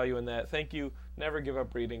great value in that. Thank you. Never give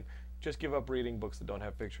up reading. Just give up reading books that don't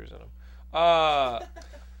have pictures in them. I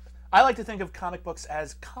like to think of comic books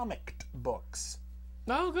as comicked books.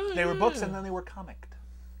 Oh, good. They were books and then they were comicked.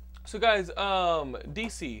 So, guys,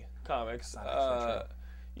 DC Comics.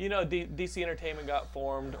 You know, DC Entertainment got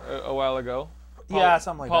formed a while ago.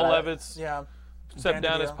 Something like Paul that. Levitz stepped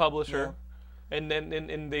down as publisher, and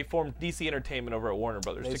then they formed DC Entertainment over at Warner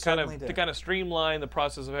Brothers to kind of streamline the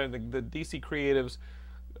process of having the DC creatives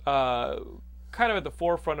kind of at the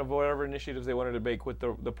forefront of whatever initiatives they wanted to make with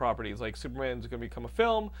the properties. Like, Superman's going to become a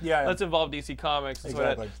film. Let's involve DC Comics.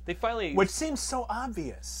 Exactly. So that they finally... Which seems so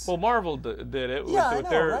obvious. Well, Marvel did it with I know,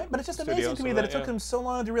 their right? But it's just amazing to me that it took them so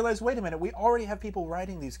long to realize, wait a minute, we already have people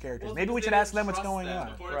writing these characters. Well, maybe we should ask them what's going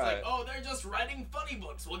on. Before it's like, oh, they're just writing funny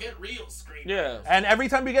books. We'll get real screenwriters. Yeah. And every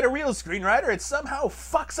time we get a real screenwriter, it somehow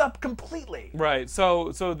fucks up completely. Right.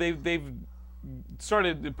 So they've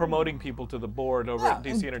started promoting people to the board over at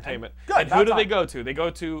DC Entertainment. And who do they go to? They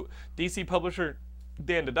go to DC publisher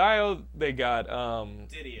Dan DiDio. They got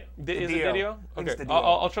Didio. Is it Didio? Okay,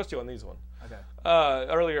 I'll trust you on these one. Okay.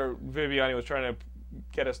 Earlier, Bibbiani was trying to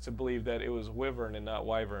get us to believe that it was Wyvern and not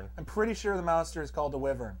Wyvern. I'm pretty sure the monster is called a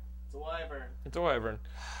Wyvern. It's a wyvern. It's a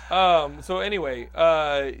wyvern. So anyway,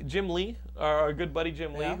 Jim Lee, our good buddy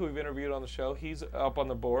Jim Lee, who we've interviewed on the show, he's up on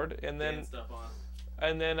the board, and then he's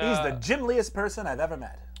the Jim Lee-est person I've ever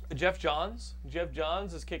met. Jeff Johns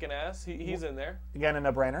is kicking ass. He's in there. Again, a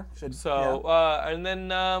no-brainer. And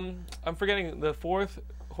then I'm forgetting the 4th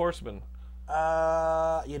Horseman.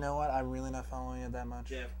 You know what? I'm really not following it that much.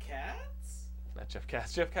 Jeff Katz? Not Jeff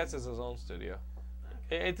Katz. Jeff Katz has his own studio.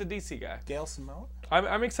 Okay. It's a DC guy. Gail Simone?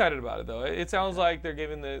 I'm excited about it though. It sounds like they're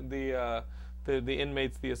giving the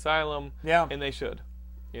inmates the asylum. Yeah. And they should,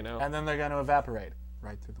 you know. And then they're going to evaporate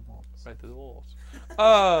right through the walls. Right through the walls.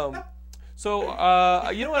 So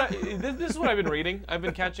you know what? This is what I've been reading. I've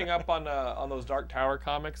been catching up on those Dark Tower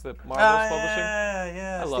comics that Marvel's publishing.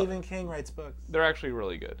 Yeah. Stephen King writes books. They're actually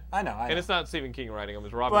really good. I know. And it's not Stephen King writing them;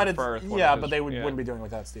 it's Robin Firth. But they wouldn't be doing it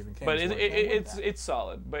without Stephen King. But it's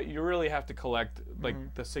solid. But you really have to collect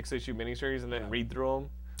like the 6-issue miniseries and then read through them,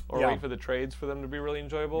 or wait for the trades for them to be really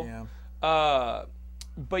enjoyable. Yeah.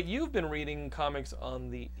 But you've been reading comics on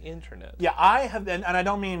the internet. Yeah, I have, and I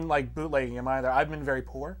don't mean like bootlegging them either. I've been very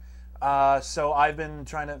poor, so I've been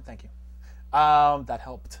trying to. Thank you. That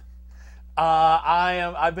helped.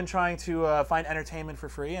 I've been trying to find entertainment for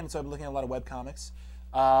free, and so I've been looking at a lot of webcomics.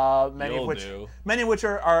 Many You'll of which do. many of which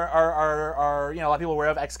are a lot of people aware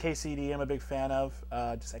of. XKCD, I'm a big fan of.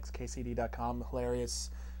 Just xkcd.com, hilarious,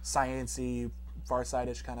 sciencey,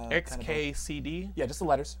 far-sightish kind of. XKCD. Yeah, just the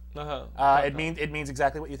letters. Uh-huh. It means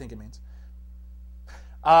exactly what you think it means.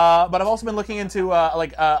 But I've also been looking into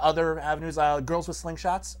other avenues. Girls with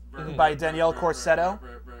Slingshots by Danielle Corsetto.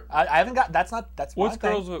 I haven't got. That's What's my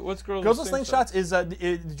girls? thing. What's girls? Girls with Slingshots is.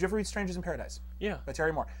 Did you ever read Strangers in Paradise? Yeah. By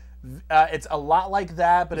Terry Moore. It's a lot like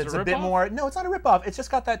that, but it's it a bit rip-off? more. No, it's not a ripoff. It's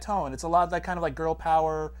just got that tone. It's a lot of that kind of like girl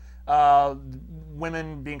power,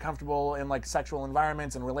 women being comfortable in like sexual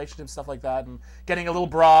environments and relationships, stuff like that, and getting a little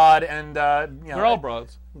broad and They're all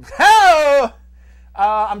broads. Hello!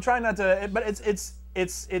 I'm trying not to, but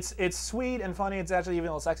it's sweet and funny. It's actually even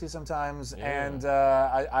a little sexy sometimes, and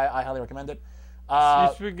I highly recommend it.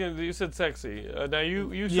 You said sexy. Now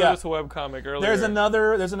you showed Yeah. us a webcomic earlier. There's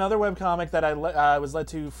another webcomic that I was led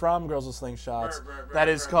to from Girls with Slingshots that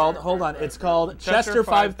is called it's called Chester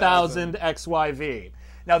 5000 XYV.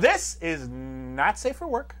 Now this is not safe for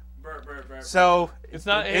work. So It's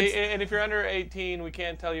not. And if you're under 18, we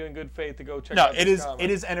can't tell you in good faith to go check. no, out it this is comic. it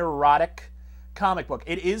is an erotic comic book.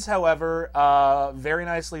 It is, however, very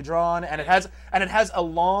nicely drawn, and it has a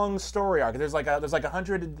long story arc. There's like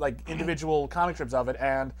 100 like individual comic strips of it,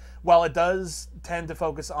 and while it does tend to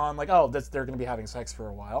focus on like they're going to be having sex for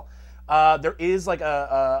a while, there is like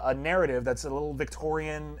a narrative that's a little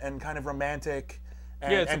Victorian and kind of romantic.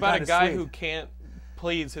 And, Yeah, it's and about a kinda guy sweet. who can't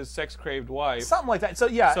please his sex-craved wife, something like that. So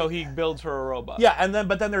yeah, so he builds her a robot. yeah,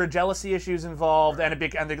 but then there are jealousy issues involved, and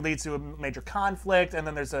it leads to a major conflict, and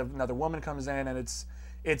then there's another woman comes in, and it's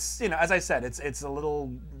as I said, it's a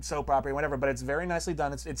little soap opera, whatever, but it's very nicely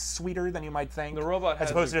done. It's sweeter than you might think. The robot as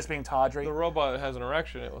opposed to just being tawdry. The robot has an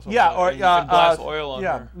erection. It was Yeah, or you can blast oil on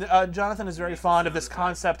her. Jonathan is very fond of this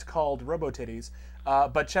concept called Robo-Titties,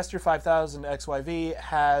 but Chester 5000 XYV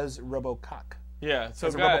has Robocock. Yeah, so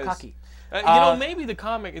It's a guys, Robococky. Maybe the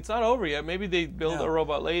comic, it's not over yet. Maybe they build No. a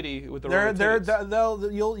robot lady with the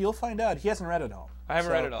robot. You'll find out. He hasn't read it all. I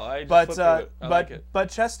haven't read it all. I just but flipped through it. I like it. but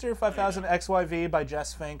Chester 5000 XYV by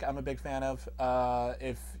Jess Fink, I'm a big fan of.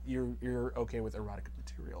 If you're okay with erotic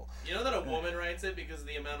material, You know that a woman writes it because of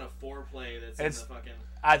the amount of foreplay that's in the fucking.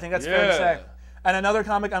 I think that's fair to Yeah. say. And another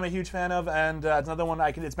comic I'm a huge fan of, and it's another one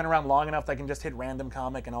it's been around long enough that I can just hit random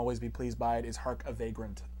comic and always be pleased by it, is Hark a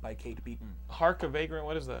Vagrant by Kate Beaton. Hark a Vagrant,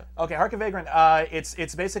 what is that? Okay, Hark a Vagrant.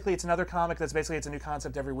 It's basically another comic that's basically it's a new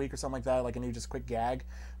concept every week or something like that, like a new just quick gag.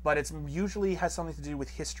 But it's usually has something to do with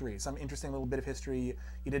history, some interesting little bit of history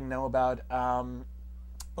you didn't know about.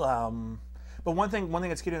 But one thing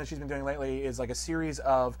that's cute that she's been doing lately is like a series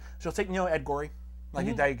of she'll take Ed Gorey. Like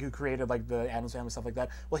the guy who created like the Addams Family, stuff like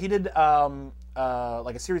that. Well, he did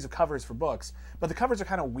like a series of covers for books, but the covers are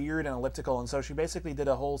kind of weird and elliptical, and so she basically did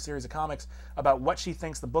a whole series of comics about what she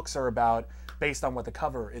thinks the books are about based on what the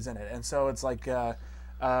cover is in it. And so it's like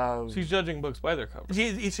She's judging books by their cover.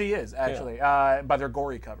 she is actually by their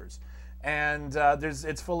gory covers, and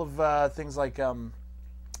it's full of things like the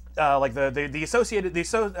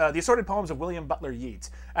assorted poems of William Butler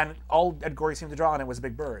Yeats, and all Ed Gorey seemed to draw on it was a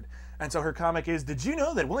big bird. And so her comic is, did you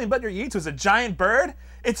know that William Butler Yeats was a giant bird?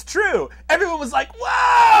 It's true. Everyone was like,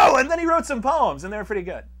 whoa! And then he wrote some poems, and they were pretty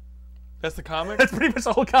good. That's the comic? That's pretty much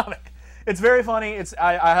the whole comic. It's very funny.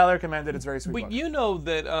 I highly recommend it. It's a very sweet. But book. you know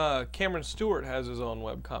that Cameron Stewart has his own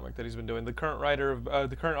web comic that he's been doing. The current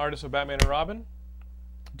artist of Batman and Robin.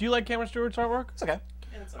 Do you like Cameron Stewart's artwork? It's okay.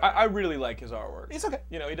 I really like his artwork. It's okay.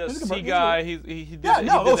 You know, he does He's a good book. Sea He's Guy. good. He did Yeah, that,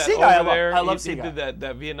 no, he did that Sea Guy, over there. I love he Sea Guy. did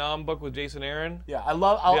that Vietnam book with Jason Aaron. Yeah,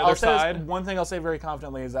 I'll say Side. one thing I'll say very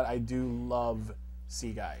confidently is that I do love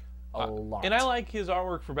Sea Guy a lot. And I like his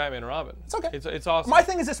artwork for Batman and Robin. It's okay. It's awesome. My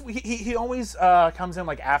thing is this: he always comes in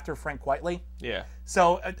like after Frank Whiteley. Yeah.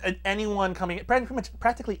 So anyone coming,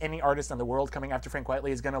 practically any artist in the world coming after Frank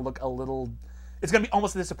Whiteley is going to look a little. It's going to be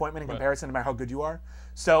almost a disappointment in comparison, no matter how good you are.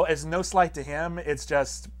 So it's no slight to him. It's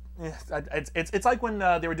just it's like when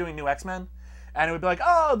they were doing New X-Men, and it would be like,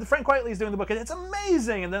 oh, the Frank Whiteley's doing the book, and it's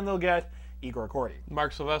amazing, and then they'll get Igor Corti.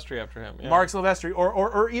 Mark Silvestri after him. Yeah. Mark Silvestri,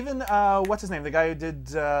 or even what's his name? The guy who did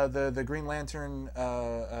the Green Lantern.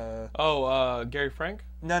 Gary Frank?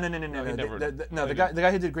 No. he never- The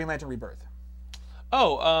guy who did Green Lantern Rebirth.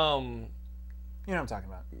 Oh, You know what I'm talking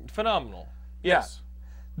about? phenomenal. Yeah. Yes.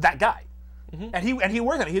 That guy. And he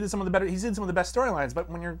worked on it. He did some of the best storylines. But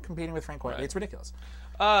when you're competing with Frank Whiteley, it's ridiculous.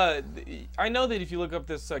 I know that if you look up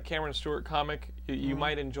this Cameron Stewart comic, you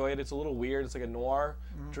might enjoy it. It's a little weird. It's like a noir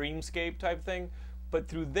dreamscape type thing. But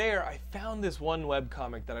through there, I found this one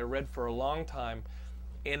webcomic that I read for a long time,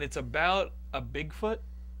 and it's about a Bigfoot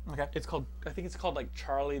Okay. I think it's called like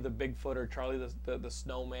Charlie the Bigfoot or Charlie the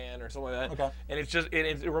Snowman or something like that. Okay. And it's just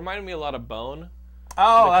it reminded me a lot of Bone.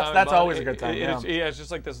 Oh, The that's Bone. always a good time. It's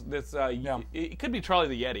just like this. It could be Charlie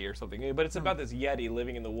the Yeti or something, but it's about this Yeti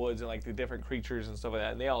living in the woods and like the different creatures and stuff like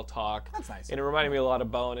that, and they all talk. That's nice. And it reminded me a lot of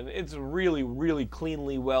Bone, and it's a really, really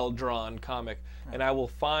cleanly well drawn comic, and I will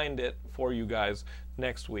find it for you guys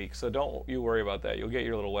next week. So don't you worry about that. You'll get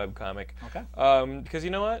your little web comic. Okay. Because you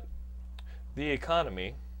know what, the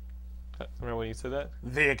economy. Remember when you said that?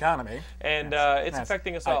 The economy. And it's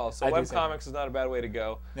affecting us all. So web comics is not a bad way to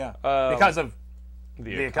go. Yeah. Because of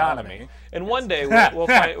the economy. And one day we'll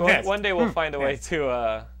find one day we'll find a way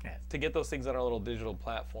to get those things on our little digital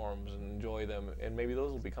platforms and enjoy them, and maybe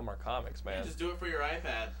those will become our comics, man. Just do it for your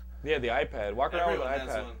iPad. Yeah, the iPad. Walk around with an Everyone has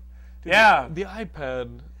iPad. one. Dude, Yeah. The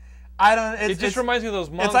iPad. I don't. It just reminds me of those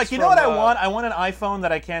monks. It's like, you know what I want? I want an iPhone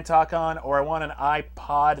that I can't talk on, or I want an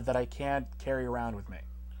iPod that I can't carry around with me.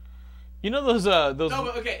 You know those. No,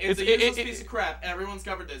 but okay, it's a useless piece of crap. Everyone's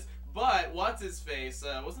covered this. But what's his face?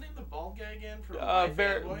 What's the name of the bald guy again? From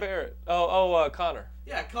Barrett. Connor.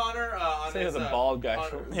 Yeah, Connor. Say he's a bald guy.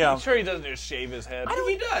 Yeah. I'm sure he doesn't just shave his head.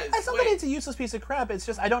 He does. It's not that it's a useless piece of crap. It's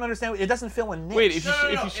just I don't understand. It doesn't fill a niche. Wait, if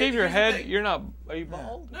No, you shave your here's the head, thing. you're not. Are you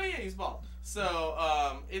bald? No, yeah, he's bald.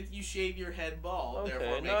 So, if you shave your head bald, Okay,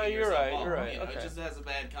 therefore no, making you're yourself right, bald, you're right, you know, okay. it just has a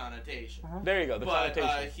bad connotation. There you go. The But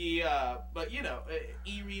connotation. but you know,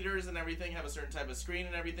 e-readers and everything have a certain type of screen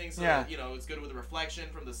and everything, so Yeah. that, you know, it's good with the reflection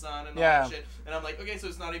from the sun and all Yeah. that shit. And I'm like, okay, so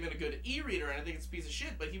it's not even a good e-reader, and I think it's a piece of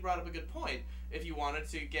shit. But he brought up a good point. If you wanted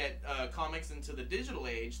to get comics into the digital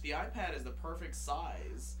age, the iPad is the perfect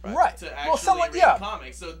size Right. to actually read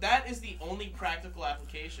comics. So that is the only practical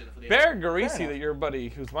application for the Barrett iPad. Garisi, that your buddy,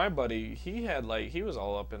 who's my buddy, he was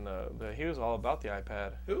all up in he was all about the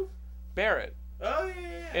iPad. Who? Barrett. Oh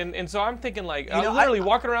yeah. And so I'm thinking like, know, literally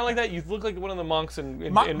walking around like that, you look like one of the monks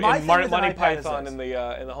in My thing with Monty an iPad Python is in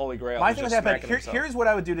the Holy Grail. My who's thing with just the iPad, smacking himself. here's what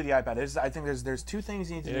I would do to the iPad. I think there's two things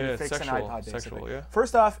you need to do to fix an iPad, basically. Sexual, yeah.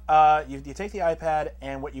 First off, you take the iPad,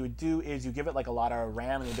 and what you would do is you give it like a lot of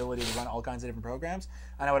RAM and the ability to run all kinds of different programs.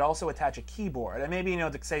 And I would also attach a keyboard, and maybe, you know,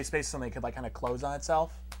 to save space, something could like kind of close on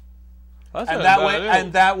itself. That's And not that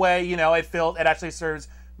bad. that way, you know, it actually serves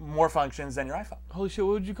more functions than your iPhone. Holy shit,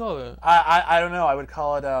 what would you call that? I don't know. I would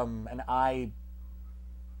call it an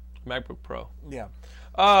MacBook Pro. yeah.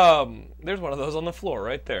 There's one of those on the floor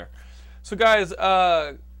right there. So guys,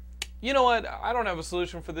 you know what? I don't have a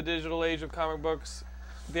solution for the digital age of comic books.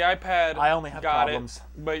 The iPad, I only have got problems.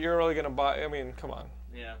 it, but you're really gonna buy. I mean, come on.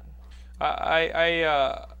 Yeah.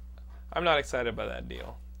 I'm not excited by that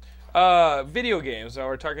deal. Video games. Now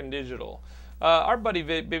we're talking digital. Our buddy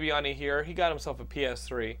Bibbiani here, he got himself a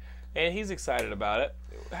PS3, and he's excited about it.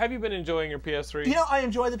 Have you been enjoying your PS3? You know, I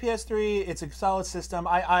enjoy the PS3. It's a solid system.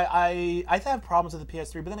 I have problems with the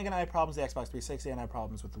PS3, but then again, I have problems with the Xbox 360, and I have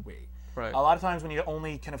problems with the Wii. Right. A lot of times when you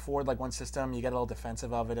only can afford like one system, you get a little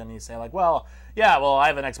defensive of it, and you say like, well, yeah, well, I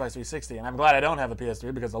have an Xbox 360, and I'm glad I don't have a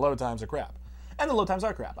PS3 because the load times are crap. And the load times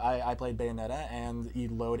are crap. I played Bayonetta, and you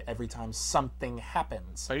load every time something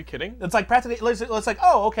happens. Are you kidding? It's like practically, it's like,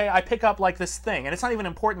 oh, okay, I pick up like this thing, and it's not even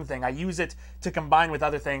an important thing. I use it to combine with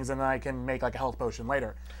other things, and then I can make like a health potion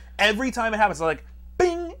later. Every time it happens, it's like,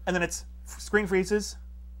 bing, and then it's screen freezes.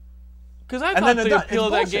 Because I And thought then the it's appeal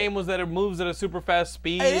of that bullshit. game was that it moves at a super fast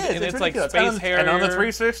speed, It is. and it's like ridiculous. Space Harrier. And on the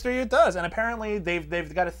 360, it does. And apparently,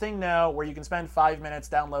 they've got a thing now where you can spend 5 minutes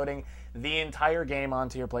downloading the entire game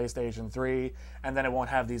onto your PlayStation 3, and then it won't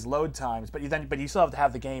have these load times. But you still have to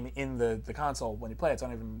have the game in the console when you play it.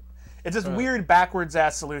 It's this weird backwards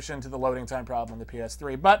ass solution to the loading time problem in the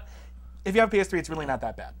PS3. But if you have a PS3, it's really not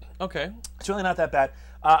that bad. Okay. It's really not that bad.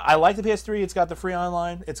 I like the PS3. It's got the free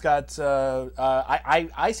online. It's got.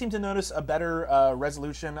 I seem to notice a better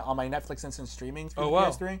resolution on my Netflix instant streaming through the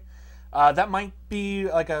PS3. That might be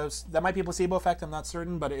a placebo effect. I'm not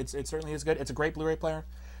certain, but it certainly is good. It's a great Blu-ray player,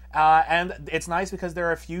 and it's nice because there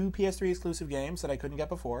are a few PS3 exclusive games that I couldn't get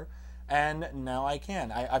before, and now I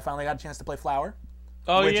can. I finally got a chance to play Flower.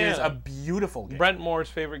 Which is a beautiful game. Brent Moore's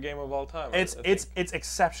favorite game of all time. It's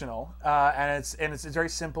exceptional, and it's very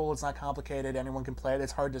simple. It's not complicated. Anyone can play it.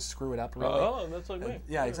 It's hard to screw it up, really. Oh, that's like me.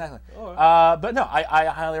 Yeah, exactly. Oh, right. But no, I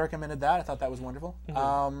highly recommended that. I thought that was wonderful.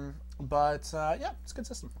 Mm-hmm. Yeah, it's a good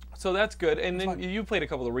system. So that's good. And then you played a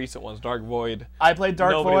couple of recent ones, Dark Void. I played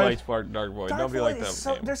Dark Void. Nobody likes Dark Void. Nobody liked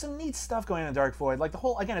that game. There's some neat stuff going on in Dark Void. Like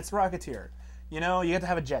it's Rocketeer. You know, you get to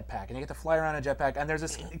have a jetpack, and you get to fly around a jetpack, and there's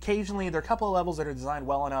occasionally, there are a couple of levels that are designed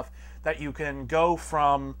well enough that you can go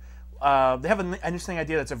from they have an interesting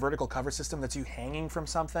idea that's a vertical cover system that's you hanging from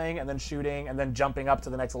something and then shooting and then jumping up to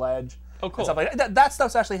the next ledge. Oh, cool. And stuff like that. That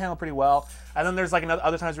stuff's actually handled pretty well. And then there's like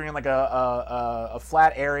other times where you're in like a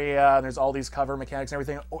flat area and there's all these cover mechanics and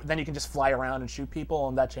everything. Then you can just fly around and shoot people,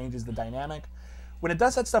 and that changes the dynamic. When it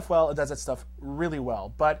does that stuff well, it does that stuff really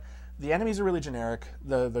well. But the enemies are really generic.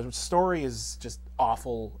 The story is just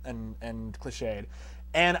awful and cliched.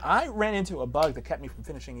 And I ran into a bug that kept me from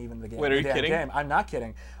finishing even the game. Wait, are you kidding? Game. I'm not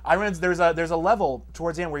kidding. There's a level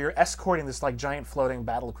towards the end where you're escorting this like giant floating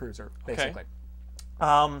battle cruiser, basically.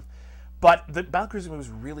 Okay. But the battlecruiser moves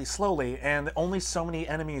really slowly, and only so many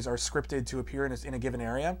enemies are scripted to appear in a given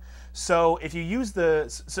area. So if you use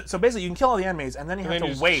so basically you can kill all the enemies, and then you have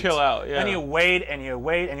to wait. Chill out, yeah. Then you wait and you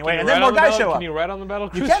wait and you wait, and then more guys show up. Can you ride on the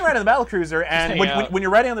battlecruiser? You can ride on the battlecruiser, and when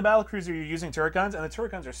you're riding on the battlecruiser, you're using turret guns, and the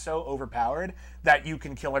turret guns are so overpowered that you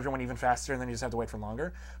can kill everyone even faster, and then you just have to wait for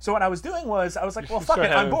longer. So what I was doing was, I was like, well, fuck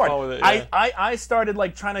it, I'm bored. I started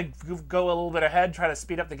like trying to go a little bit ahead, try to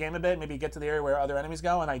speed up the game a bit, maybe get to the area where other enemies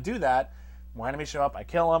go, and I do that. More enemies show up, I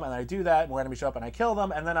kill them, and I do that. More enemies show up, and I kill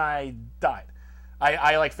them, and then I died.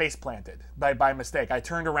 I like face planted by mistake. I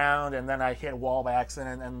turned around, and then I hit a wall by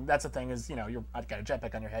accident. And that's the thing is, I've got a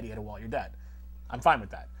jetpack on your head, you hit a wall, you're dead. I'm fine with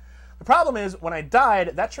that. The problem is when I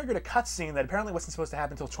died, that triggered a cutscene that apparently wasn't supposed to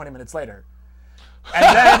happen until 20 minutes later.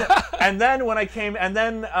 And then when I came, and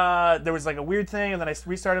then there was like a weird thing, and then I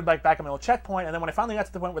restarted like back at my old checkpoint. And then when I finally got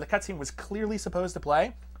to the point where the cutscene was clearly supposed to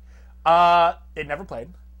play, it never played.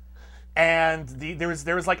 And there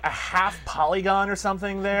was like a half polygon or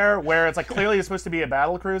something there where it's like clearly it's supposed to be a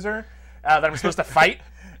battle cruiser that I'm supposed to fight,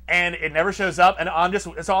 and it never shows up. And I'm just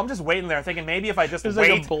waiting there thinking maybe if I just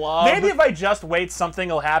wait, maybe if I just wait something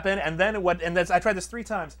will happen. And then I tried this 3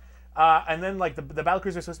 times, and then like the battle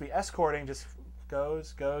cruiser is supposed to be escorting just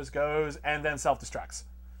goes, and then self-destructs.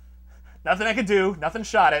 Nothing I could do, nothing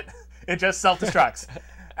shot it. It just self-destructs.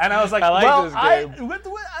 And I was like, this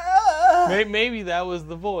game. Maybe that was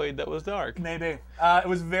the void that was dark. Maybe. It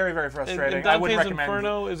was very, very frustrating. And I wouldn't recommend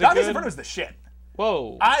Inferno, is it Dantes good? Inferno is the shit.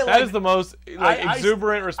 Whoa. That is the most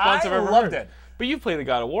exuberant response I've ever heard. I loved it. But you've played the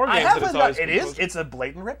God of War games. It's a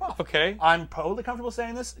blatant ripoff. Okay. I'm totally comfortable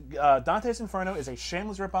saying this. Dantes Inferno is a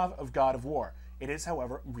shameless ripoff of God of War. It is,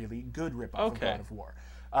 however, really good ripoff of God of War.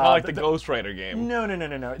 Not like the Ghost Rider game. No.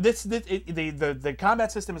 The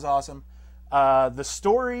combat system is awesome. The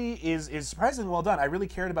story is surprisingly well done. I really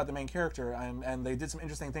cared about the main character, and they did some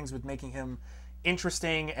interesting things with making him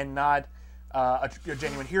interesting and not a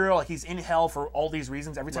genuine hero. Like, he's in hell for all these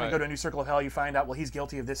reasons. Every time you go to a new circle of hell, you find out, well, he's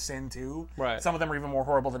guilty of this sin too. Right. Some of them are even more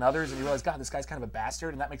horrible than others, and you realize, God, this guy's kind of a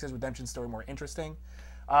bastard, and that makes his redemption story more interesting.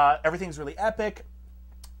 Everything's really epic.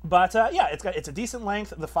 But yeah, it's a decent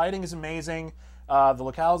length. The fighting is amazing. The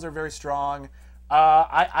locales are very strong. How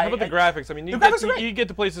about the graphics? I mean, you get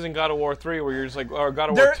to places in God of War 3 where you're just like, or God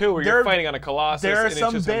of War 2 where you're fighting on a Colossus, and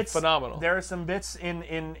it's just phenomenal. There are some bits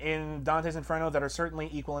in Dantes Inferno that are certainly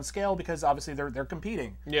equal in scale because obviously they're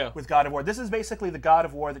competing with God of War. This is basically the God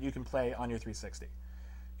of War that you can play on your 360.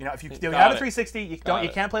 If you have a 360, you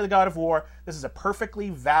can't play the God of War. This is a perfectly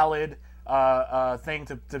valid thing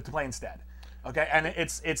to play instead. Okay, and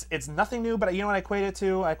it's nothing new, but you know what I equated it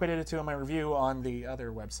to? I equated it to in my review on the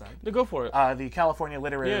other website. Go for it. The California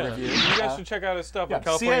Literary Review. You guys should check out his stuff on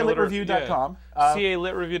CALitreview.com.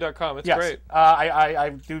 CALitreview.com. It's great. I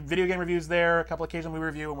do video game reviews there, a couple occasional movie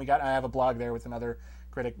review, and I have a blog there with another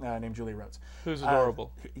critic named Julie Rhodes. Who's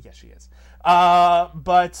adorable. Yes, she is.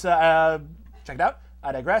 But check it out.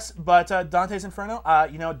 I digress, but Dantes Inferno,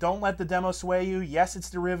 don't let the demo sway you. Yes, it's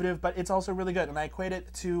derivative, but it's also really good, and I equate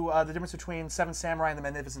it to the difference between Seven Samurai and the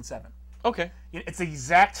Magnificent Seven. Okay. It's the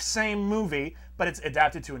exact same movie, but it's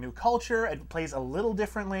adapted to a new culture. It plays a little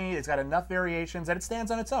differently. It's got enough variations that it stands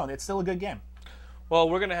on its own. It's still a good game. Well,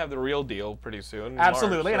 we're going to have the real deal pretty soon.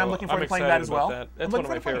 Absolutely, March, and I'm looking forward to playing that as well. That's one of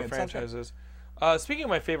my favorite franchises. Speaking of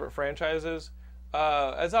my favorite franchises,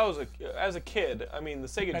 as a kid, I mean, the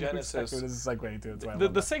Sega Genesis. This is segueing too.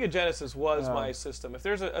 The Sega Genesis was my system. If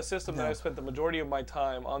there's a system that I spent the majority of my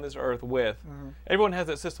time on this earth with, everyone has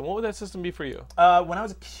that system. What would that system be for you? When I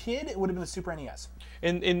was a kid, it would have been the Super NES.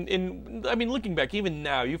 I mean, looking back, even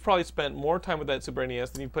now, you've probably spent more time with that Super NES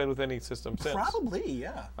than you've played with any system since. Probably,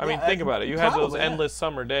 yeah. I mean, think about it. You had those endless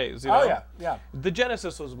summer days. You know? Oh yeah. The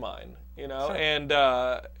Genesis was mine, sure. And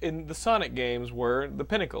in the Sonic games were the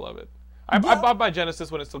pinnacle of it. I bought my Genesis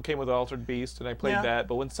when it still came with Altered Beast, and I played that.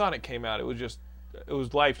 But when Sonic came out, it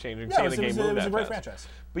was life-changing. Seeing the game move that fast. It was a great franchise.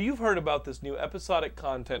 But you've heard about this new episodic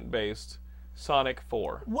content-based Sonic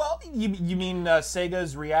 4. Well, you mean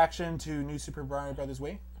Sega's reaction to New Super Mario Bros.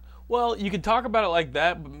 Wii? Well, you could talk about it like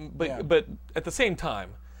that, but at the same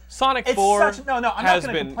time, Sonic It's 4 such, no, I'm not has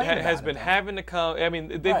gonna been complain about has it, been though. having to come. I mean,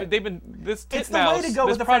 they've been this It's the way to go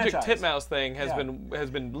this with the Project franchise. Titmouse thing has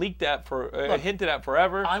been leaked at for hinted at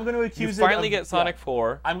forever. I'm going to accuse you it finally of, get Sonic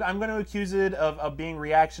 4. I'm going to accuse it of being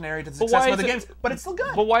reactionary to the success of the games, but it's still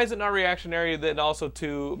good. But why is it not reactionary then also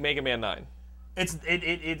to Mega Man 9? It's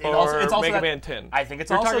Or also Mega that, Man 10. I think it's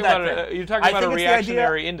You're also talking that about thing. you're talking about a think it's the idea-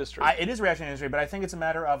 reactionary industry. It is a reactionary industry, but I think it's a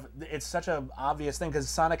matter of it's such an obvious thing because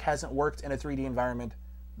Sonic hasn't worked in a 3D environment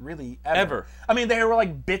really ever. I mean, there were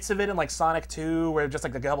like bits of it in like Sonic 2 where just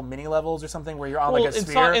like a couple mini levels or something where you're on like a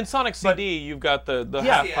sphere. In Sonic CD, you've got the Yeah,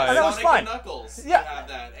 half Yeah, pipe. and that was Sonic fine. and Knuckles. Yeah. You have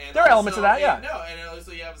that. And There are elements of that, also- yeah. No, and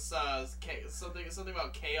also you have something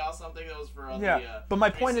about chaos, something that was for on Yeah, the. but my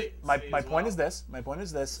point is 360 my as point well. is this. My point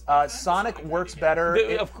is this. Sonic works better.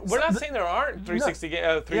 We're not saying there aren't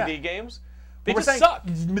 3D games. They We're just saying suck.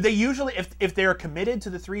 they usually, if they're committed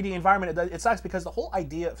to the 3D environment, it sucks because the whole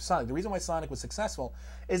idea of Sonic, the reason why Sonic was successful,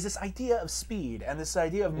 is this idea of speed and this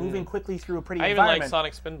idea of moving quickly through a pretty I even environment.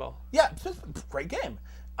 like Sonic Spinball. Yeah, great game.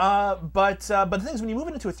 But the thing is, when you move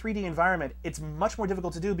it into a 3D environment, it's much more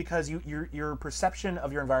difficult to do because your perception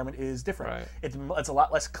of your environment is different. Right. It's a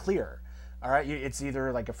lot less clear. All right, it's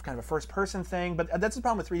either like a kind of a first-person thing, but that's the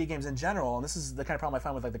problem with 3D games in general, and this is the kind of problem I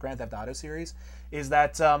find with like the Grand Theft Auto series, is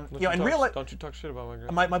that in real life, don't you talk shit about my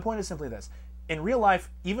game. my point is simply this: in real life,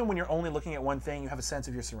 even when you're only looking at one thing, you have a sense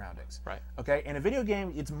of your surroundings. Right. Okay. In a video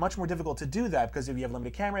game, it's much more difficult to do that because if you have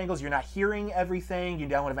limited camera angles, you're not hearing everything. You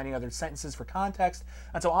don't have any other sentences for context,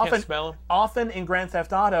 and so often, smell 'em. often in Grand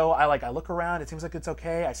Theft Auto, I look around. It seems like it's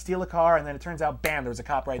okay. I steal a car, and then it turns out, bam, there's a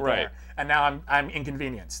cop right Right. there, and now I'm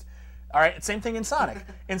inconvenienced. All right, same thing in Sonic.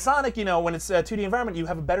 In Sonic, when it's a 2D environment, you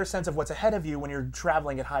have a better sense of what's ahead of you when you're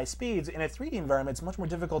traveling at high speeds. In a 3D environment, it's much more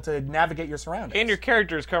difficult to navigate your surroundings. And your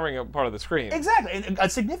character is covering up part of the screen. Exactly, a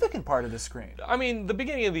significant part of the screen. I mean, the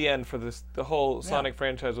beginning of the end for the whole Sonic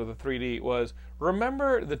franchise with the 3D was,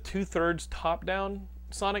 remember the 2/3 top-down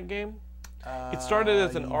Sonic game? It started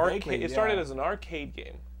as an arcade. vaguely, It started yeah. as an arcade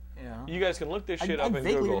game. Yeah. You guys can look this shit I up in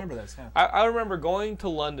vaguely Google. remember this, yeah. I remember going to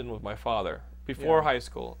London with my father before Yeah. high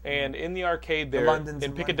school, and in the arcade there, Londons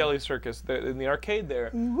in in Piccadilly Circus, in the arcade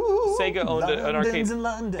there, Ooh, Sega owned an London's arcade, in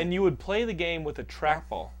London. and you would play the game with a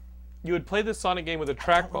trackball. You would play the Sonic game with a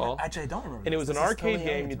trackball. Actually, I don't remember. And it was this. an This is arcade totally game.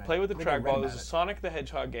 alien to You'd me. play with the I think I read trackball. It about was a Sonic the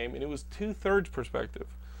Hedgehog game, and it was 2/3 perspective.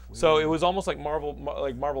 So it was almost like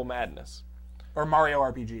Marble Madness. Or Mario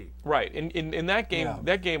RPG. Right. In that game, Yeah.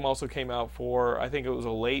 that game also came out for, I think it was a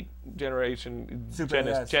late generation Super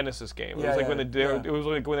NES. Genesis game. It Yeah, was like yeah, when it was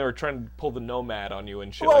like when they were trying to pull the Nomad on you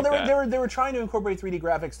and shit Well, like that. they were trying to incorporate 3D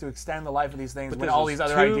graphics to extend the life of these things when This all was these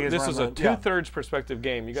other two- ideas This were was on a the- yeah. 2/3 perspective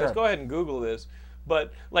game. You guys Sure. go ahead and Google this.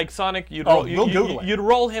 But like Sonic, you'd we'll Google it. you'd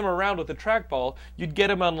roll him around with the trackball. You'd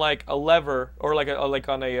get him on like a lever or like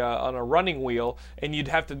on a running wheel, and you'd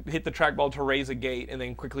have to hit the trackball to raise a gate and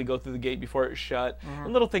then quickly go through the gate before it's shut,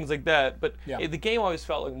 and little things like that. But Yeah. the game always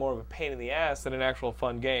felt like more of a pain in the ass than an actual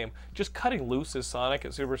fun game. Just cutting loose as Sonic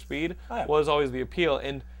at super speed yeah. was always the appeal.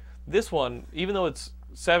 And this one, even though it's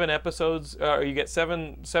 7 episodes, you get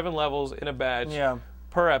seven levels in a batch Yeah.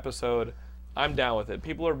 per episode. I'm down with it.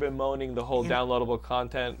 People are bemoaning the whole downloadable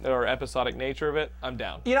content or episodic nature of it. I'm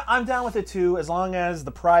down. I'm down with it too, as long as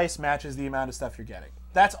the price matches the amount of stuff you're getting.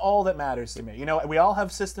 That's all that matters to me. We all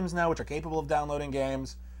have systems now which are capable of downloading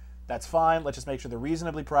games. That's fine. Let's just make sure they're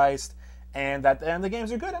reasonably priced, and the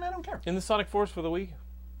games are good, and I don't care. In the Sonic Force for the Wii.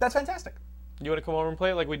 That's fantastic. You want to come over and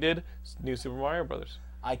play it like we did New Super Mario Brothers?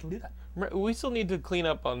 I can do that. We still need to clean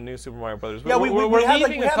up on New Super Mario Brothers. Yeah, we're have,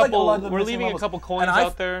 leaving we have, a lot of the we're missing leaving levels. a couple coins And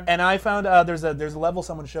out there. And I found there's a level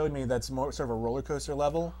someone showed me that's more sort of a roller coaster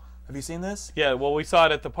level. Have you seen this? Yeah, well, we saw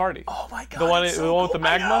it at the party. Oh my god! The one, it's the so one with the cool.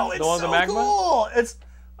 I magma. know, The it's one with the so magma. Cool. It's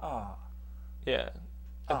Yeah,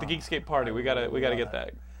 at the Geekscape party, we gotta get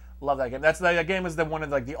that. love that game. That game is one of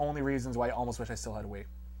the only reasons why I almost wish I still had a Wii.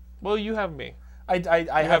 Well, you have me. I have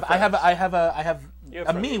You have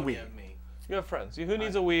a me friends. Wii. You have friends. Who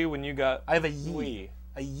needs a Wii when you got I have a Yee. Wii?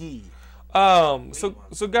 A Yee.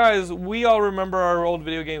 So guys, we all remember our old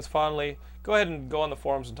video games fondly. Go ahead and go on the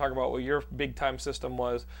forums and talk about what your big time system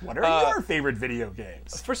was. What are your favorite video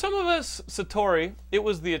games? For some of us, Satori, it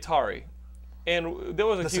was the Atari. And there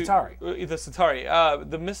was a Satari. The Satari.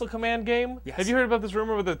 The Missile Command game. Yes. Have you heard about this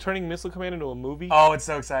rumor with the turning Missile Command into a movie? Oh, it's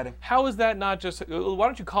so exciting. How is that not just... Why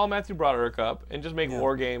don't you call Matthew Broderick up and just make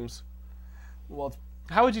war games? Well,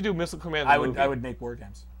 How would you do Missile Command in a movie? I would make war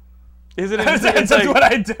games. Is it? That's what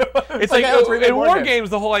I do. It's like let's remake in war games,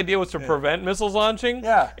 the whole idea was to prevent missiles launching.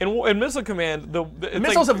 Yeah. In Missile Command, the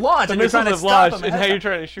missiles have launched. The and you're missiles trying to have stop launched, them. and how you're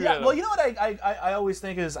trying to shoot at them. Well, you know what I always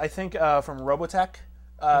think is from Robotech,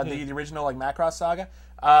 the original Macross saga.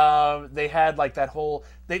 They had like that whole.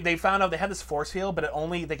 They found out they had this force field, but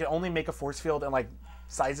they could only make a force field in like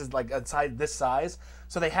sizes like this size.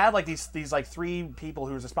 So they had like these like 3 people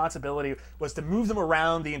whose responsibility was to move them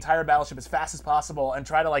around the entire battleship as fast as possible and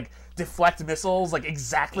try to like deflect missiles like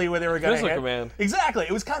exactly where they were going to hit. Missile command. Exactly.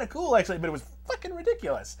 It was kind of cool actually, but it was fucking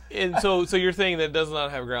ridiculous. And so you're saying that it does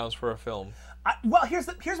not have grounds for a film? Well, here's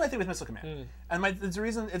my thing with Missile Command, and it's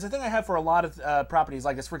a thing I have for a lot of properties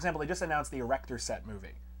like this. For example, they just announced the Erector Set movie.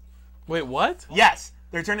 Wait, what? Yes.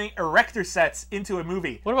 They're turning Erector sets into a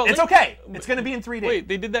movie. What about it's okay. It's going to be in 3D. Wait,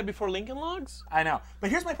 they did that before Lincoln Logs? I know. But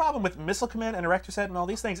here's my problem with Missile Command and Erector Set and all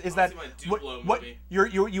these things is that what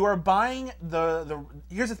you are buying the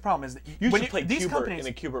here's the problem is that you when should play these Kubert companies,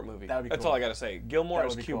 in a Kubert movie. That would be That's cool. all I got to say. Gilmore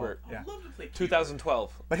is That would be Kubert. cool. Yeah. I'd love to play Kubert.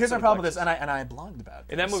 2012. But here's my problem with this, and I blogged about it.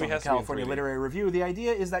 And that movie on has the to be in California 3D. Literary Review. The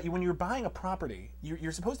idea is that when you're buying a property,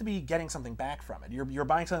 you're supposed to be getting something back from it. You're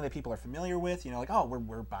buying something that people are familiar with. You know, like, oh,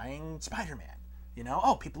 we're buying Spider-Man. You know,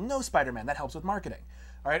 oh, people know Spider-Man. That helps with marketing.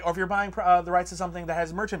 All right, or if you're buying the rights to something that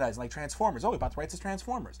has merchandise like Transformers. Oh, we bought the rights to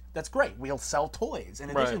Transformers. That's great. We'll sell toys in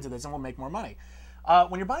addition to this, and we'll make more money.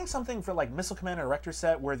 When you're buying something for like Missile Command or Erector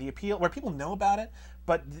Set, where people know about it,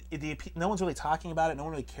 but no one's really talking about it, no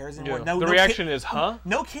one really cares anymore. Yeah. No, the reaction is, huh?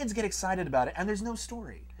 No kids get excited about it, and there's no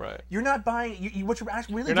story. Right. You're not buying. What you're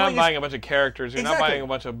actually really You're doing not buying a bunch of characters. You're not buying a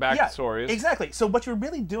bunch of backstories. Yeah, exactly. So what you're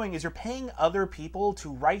really doing is you're paying other people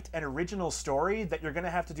to write an original story that you're going to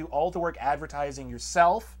have to do all the work advertising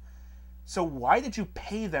yourself. So why did you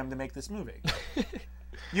pay them to make this movie?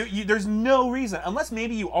 There's no reason, unless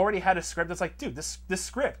maybe you already had a script that's like, dude, this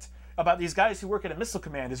script about these guys who work at a missile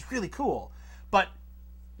command is really cool, but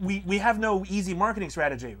we have no easy marketing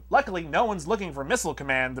strategy. Luckily, no one's looking for Missile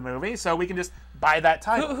Command, the movie, so we can just buy that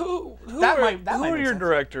title. Who are your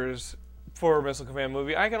directors for a Missile Command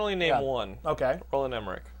movie? I can only name one. Okay. Roland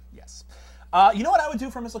Emmerich. Yes. You know what I would do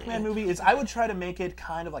for a Missile Command movie is I would try to make it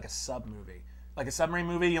kind of like a sub movie. Like a submarine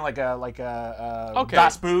movie, you know, like a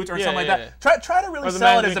Das Boot or something like that. Try to really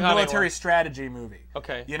sell it as a military strategy movie.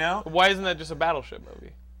 Okay. You know? Why isn't that just a battleship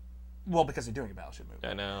movie? Well, because they're doing a battleship movie.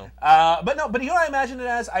 I know. But you know what I imagine it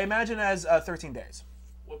as? I imagine it as 13 Days.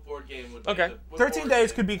 What board game would Okay. 13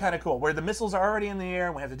 Days could be kind of cool, where the missiles are already in the air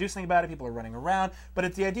and we have to do something about it, people are running around,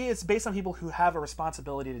 but the idea is based on people who have a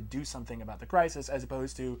responsibility to do something about the crisis, as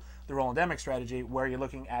opposed to the Roland Emmerich strategy, where you're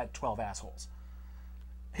looking at 12 assholes.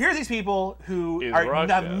 Here are these people who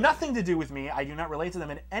have nothing to do with me, I do not relate to them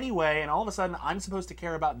in any way, and all of a sudden I'm supposed to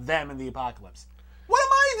care about them in the apocalypse. What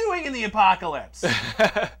am I doing in the apocalypse?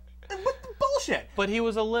 What the bullshit? But he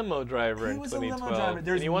was a limo driver in 2012. He was a limo driver.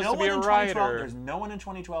 And he wants to be a writer. There's no one in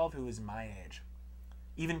 2012 who is my age.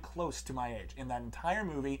 Even close to my age. In that entire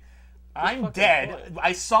movie, I'm dead.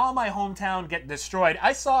 I saw my hometown get destroyed.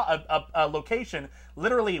 I saw a location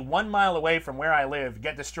literally 1 mile away from where I live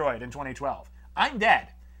get destroyed in 2012. I'm dead.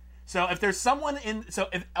 So if there's someone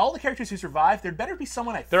if all the characters who survived, there better be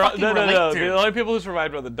someone I fucking relate to. The only people who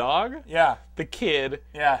survived were the dog, the kid,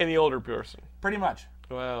 and the older person. Pretty much.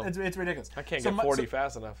 Wow. It's ridiculous. I can't get 40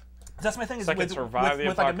 fast enough. That's my thing. Is so with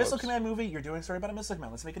like a Missile Command movie, you're doing a story about a Missile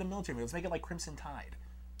Command. Let's make it a military movie. Let's make it like Crimson Tide.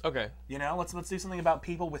 Okay. You know, let's do something about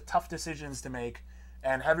people with tough decisions to make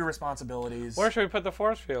and heavy responsibilities. Where should we put the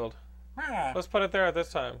force field? Let's put it there at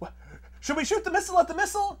this time. Should we shoot the missile at the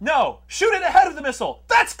missile? No. Shoot it ahead of the missile.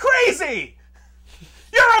 That's crazy!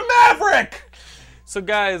 You're a maverick! So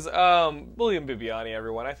guys, William Bibbiani,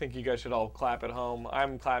 everyone. I think you guys should all clap at home.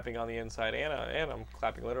 I'm clapping on the inside, and I'm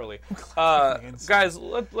clapping literally. Guys,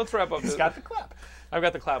 let's wrap up. He's got the clap. I've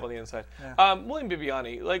got the clap on the inside. Yeah. William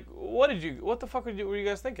Bibbiani, like, what the fuck were you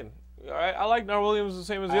guys thinking? All right, I like Nar Williams the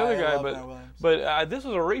same as the other guy, but this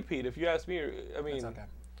was a repeat, if you ask me. I mean, it's okay.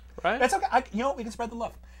 Right? That's okay. You know what? We can spread the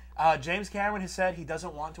love. James Cameron has said he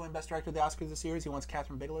doesn't want to win Best Director of the Oscars this year. He wants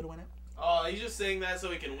Catherine Bigelow to win it. Oh, he's just saying that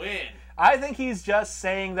so he can win. I think he's just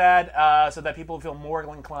saying that so that people feel more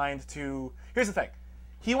inclined to... Here's the thing.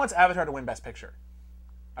 He wants Avatar to win Best Picture.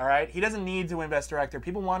 All right? He doesn't need to win Best Director.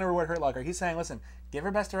 People want to reward Hurt Locker. He's saying, listen, give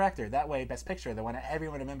her Best Director. That way, Best Picture, the one that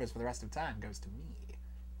everyone remembers for the rest of time, goes to me.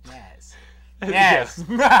 Yes. Yes.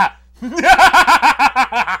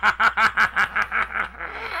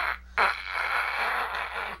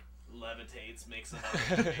 Levitates, makes it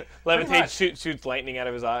Levitates, shoots lightning out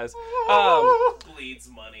of his eyes. Bleeds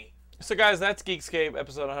money. So guys, that's Geekscape,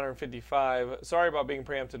 episode 155. Sorry about being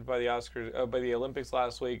preempted by the Oscars, by the Olympics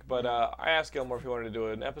last week, but I asked Gilmore if he wanted to do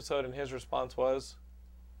an episode, and his response was,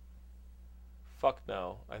 "Fuck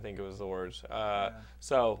no." I think it was the words.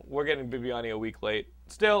 So we're getting Bibbiani a week late.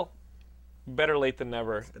 Still, Better late than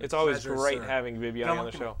never. It's always pleasure, great sir. having Bibbiani on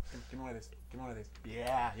the show. Give me one of these. Give me one of these.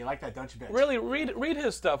 Yeah, you like that, don't you, bitch? Really, read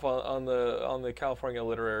his stuff on the California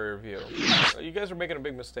Literary Review. You guys are making a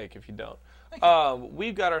big mistake if you don't.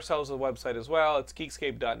 We've got ourselves a website as well. It's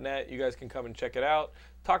Geekscape.net. You guys can come and check it out.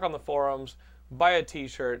 Talk on the forums. Buy a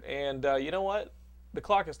T-shirt. And you know what? The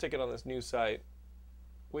clock is ticking on this new site.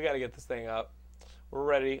 We got to get this thing up. We're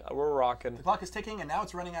ready. We're rocking. The clock is ticking, and now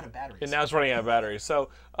it's running out of batteries. And now it's running out of batteries. So,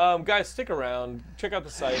 guys, stick around. Check out the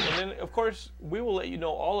site. And then, of course, we will let you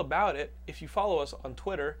know all about it if you follow us on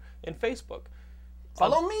Twitter and Facebook.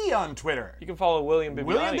 Follow me on Twitter. You can follow William Bibbiani.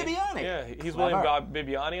 William Bibbiani. Yeah, he's Clever. William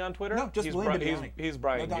Bibbiani on Twitter. No, just William Bibbiani. He's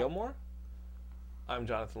Brian No, Gilmore. I'm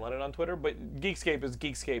Jonathan Lennon on Twitter. But Geekscape is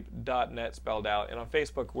geekscape.net spelled out. And on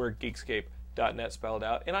Facebook, we're geekscape.net spelled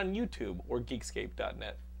out. And on YouTube, we're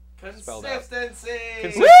geekscape.net. Consistency.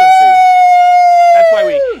 Consistency. That's why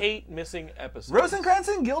we hate missing episodes. Rosencrantz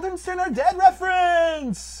and Guildenstern are dead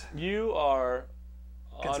reference. You are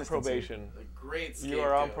on Consistency. probation. A great scapegoat. You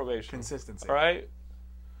are on probation. Consistency. All right?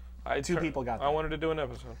 Two people got that. I wanted to do an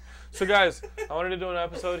episode. So, guys, I wanted to do an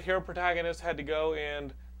episode. Hero protagonist had to go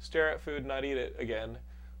and stare at food and not eat it again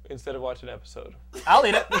instead of watch an episode. I'll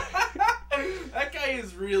eat it. That guy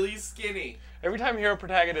is really skinny. Every time hero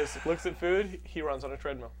protagonist looks at food, he runs on a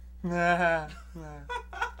treadmill. Next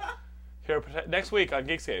week on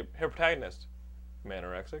Geekscape, hero protagonist,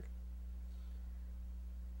 manorexic.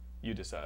 You decide.